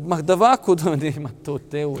 da ovako nema to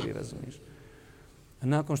teorije, razumiješ.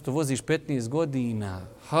 nakon što voziš 15 godina,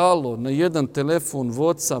 halo, na jedan telefon,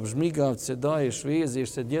 WhatsApp, žmigavce daješ,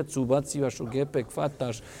 vezeš se, djecu ubacivaš u gepek,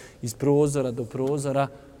 hvataš iz prozora do prozora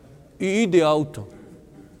i ide auto.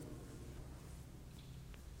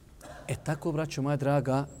 Tako, braćo moja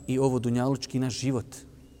draga, i ovo dunjalučki naš život.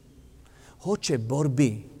 Hoće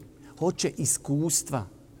borbi, hoće iskustva,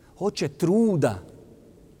 hoće truda.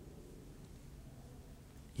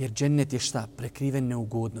 Jer džennet je šta? Prekriven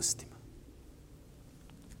neugodnostima.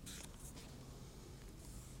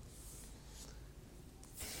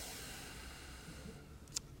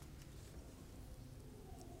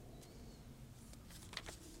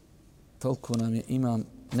 Toliko nam je imam,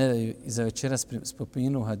 ne daju za večeras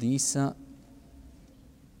spomenuo hadisa.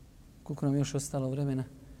 Koliko nam je još ostalo vremena?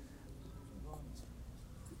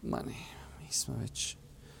 Ma ne, mi smo već...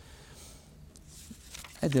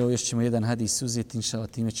 Ajde, još ćemo jedan hadis uzeti, inšala,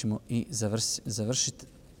 time ćemo i završiti.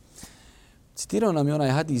 Citirao nam je onaj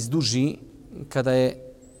hadis duži kada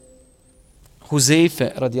je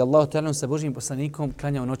Huzeife, radijallahu ta'ala, sa Božjim poslanikom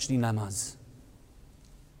klanjao noćni namaz.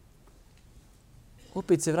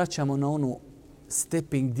 Opet se vraćamo na onu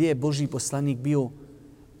stepen gdje je Božji poslanik bio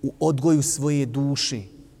u odgoju svoje duši.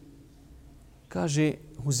 Kaže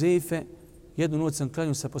Huzeife, jednu noć sam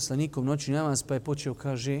klanjao sa poslanikom noćni namaz, pa je počeo,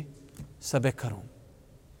 kaže, sa bekarom.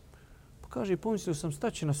 Pa kaže, pomislio sam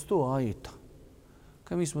staći na 100 ajeta.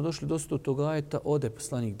 Kad mi smo došli do 100 tog ajeta, ode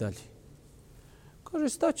poslanik dalje. Kaže,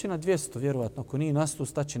 staće na 200, vjerovatno. Ako nije na 100,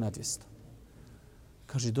 staće na 200.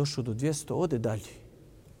 Kaže, došao do 200, ode dalje.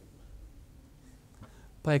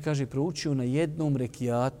 Pa je, kaže, proučio na jednom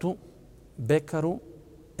rekijatu Bekaru,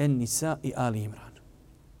 En-Nisa i Ali Imran.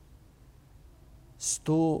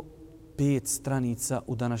 105 stranica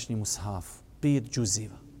u današnjem mushafu. 5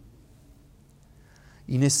 džuziva.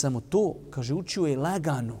 I ne samo to, kaže, učio je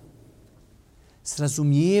lagano, s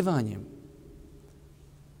razumijevanjem.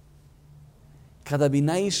 Kada bi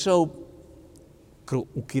naišao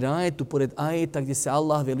u kirajetu, pored ajeta gdje se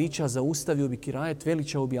Allah veliča, zaustavio bi kirajet,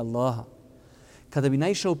 veličao bi Allaha. Kada bi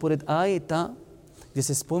naišao pored ajeta gdje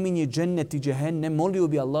se spominje džennet i džehennem, molio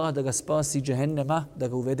bi Allah da ga spasi džehennema, da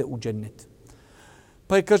ga uvede u džennet.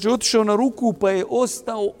 Pa je, kaže, otišao na ruku, pa je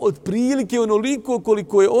ostao otprilike onoliko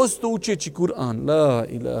koliko je ostao učeći Kur'an. La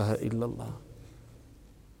ilaha illallah.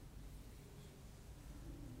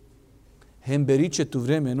 Hemberičet u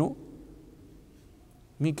vremenu,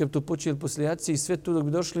 mi kad to počeli poslije jaci i sve to dok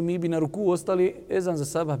bi došli, mi bi na ruku ostali, ezan za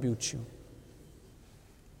sabah bi učio.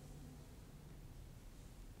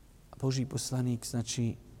 Božji poslanik,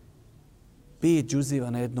 znači, 5 džuziva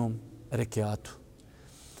na jednom rekiatu.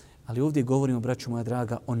 Ali ovdje govorimo, braćo moja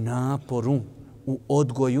draga, o naporu, u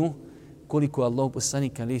odgoju, koliko Allah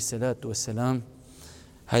poslanik, alejhi salatu vesselam,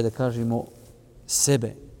 hajde da kažemo,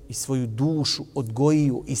 sebe i svoju dušu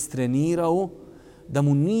odgojio, istrenirao, da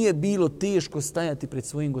mu nije bilo teško stajati pred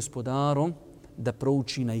svojim gospodarom da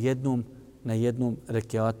prouči na jednom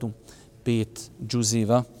rekiatu 5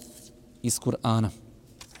 džuziva iz Kur'ana.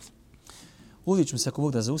 Ovdje ćemo se, ako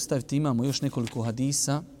Bog da, zaustaviti. Imamo još nekoliko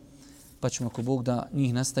hadisa, pa ćemo, ako Bog da,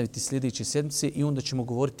 njih nastaviti sljedeće sedmice i onda ćemo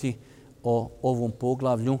govoriti o ovom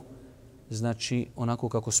poglavlju, znači onako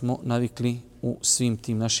kako smo navikli u svim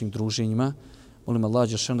tim našim druženjima. Molim Allah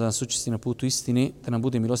dželle da nas učesti na putu istine, da nam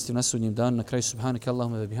bude milostiv na sudnjem danu. Na kraju, subhanaka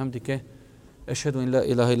Allahumma wa bihamdike, ešhedu in la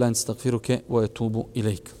ilaha illa anta, astaghfiruke wa atubu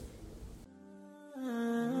ilejk.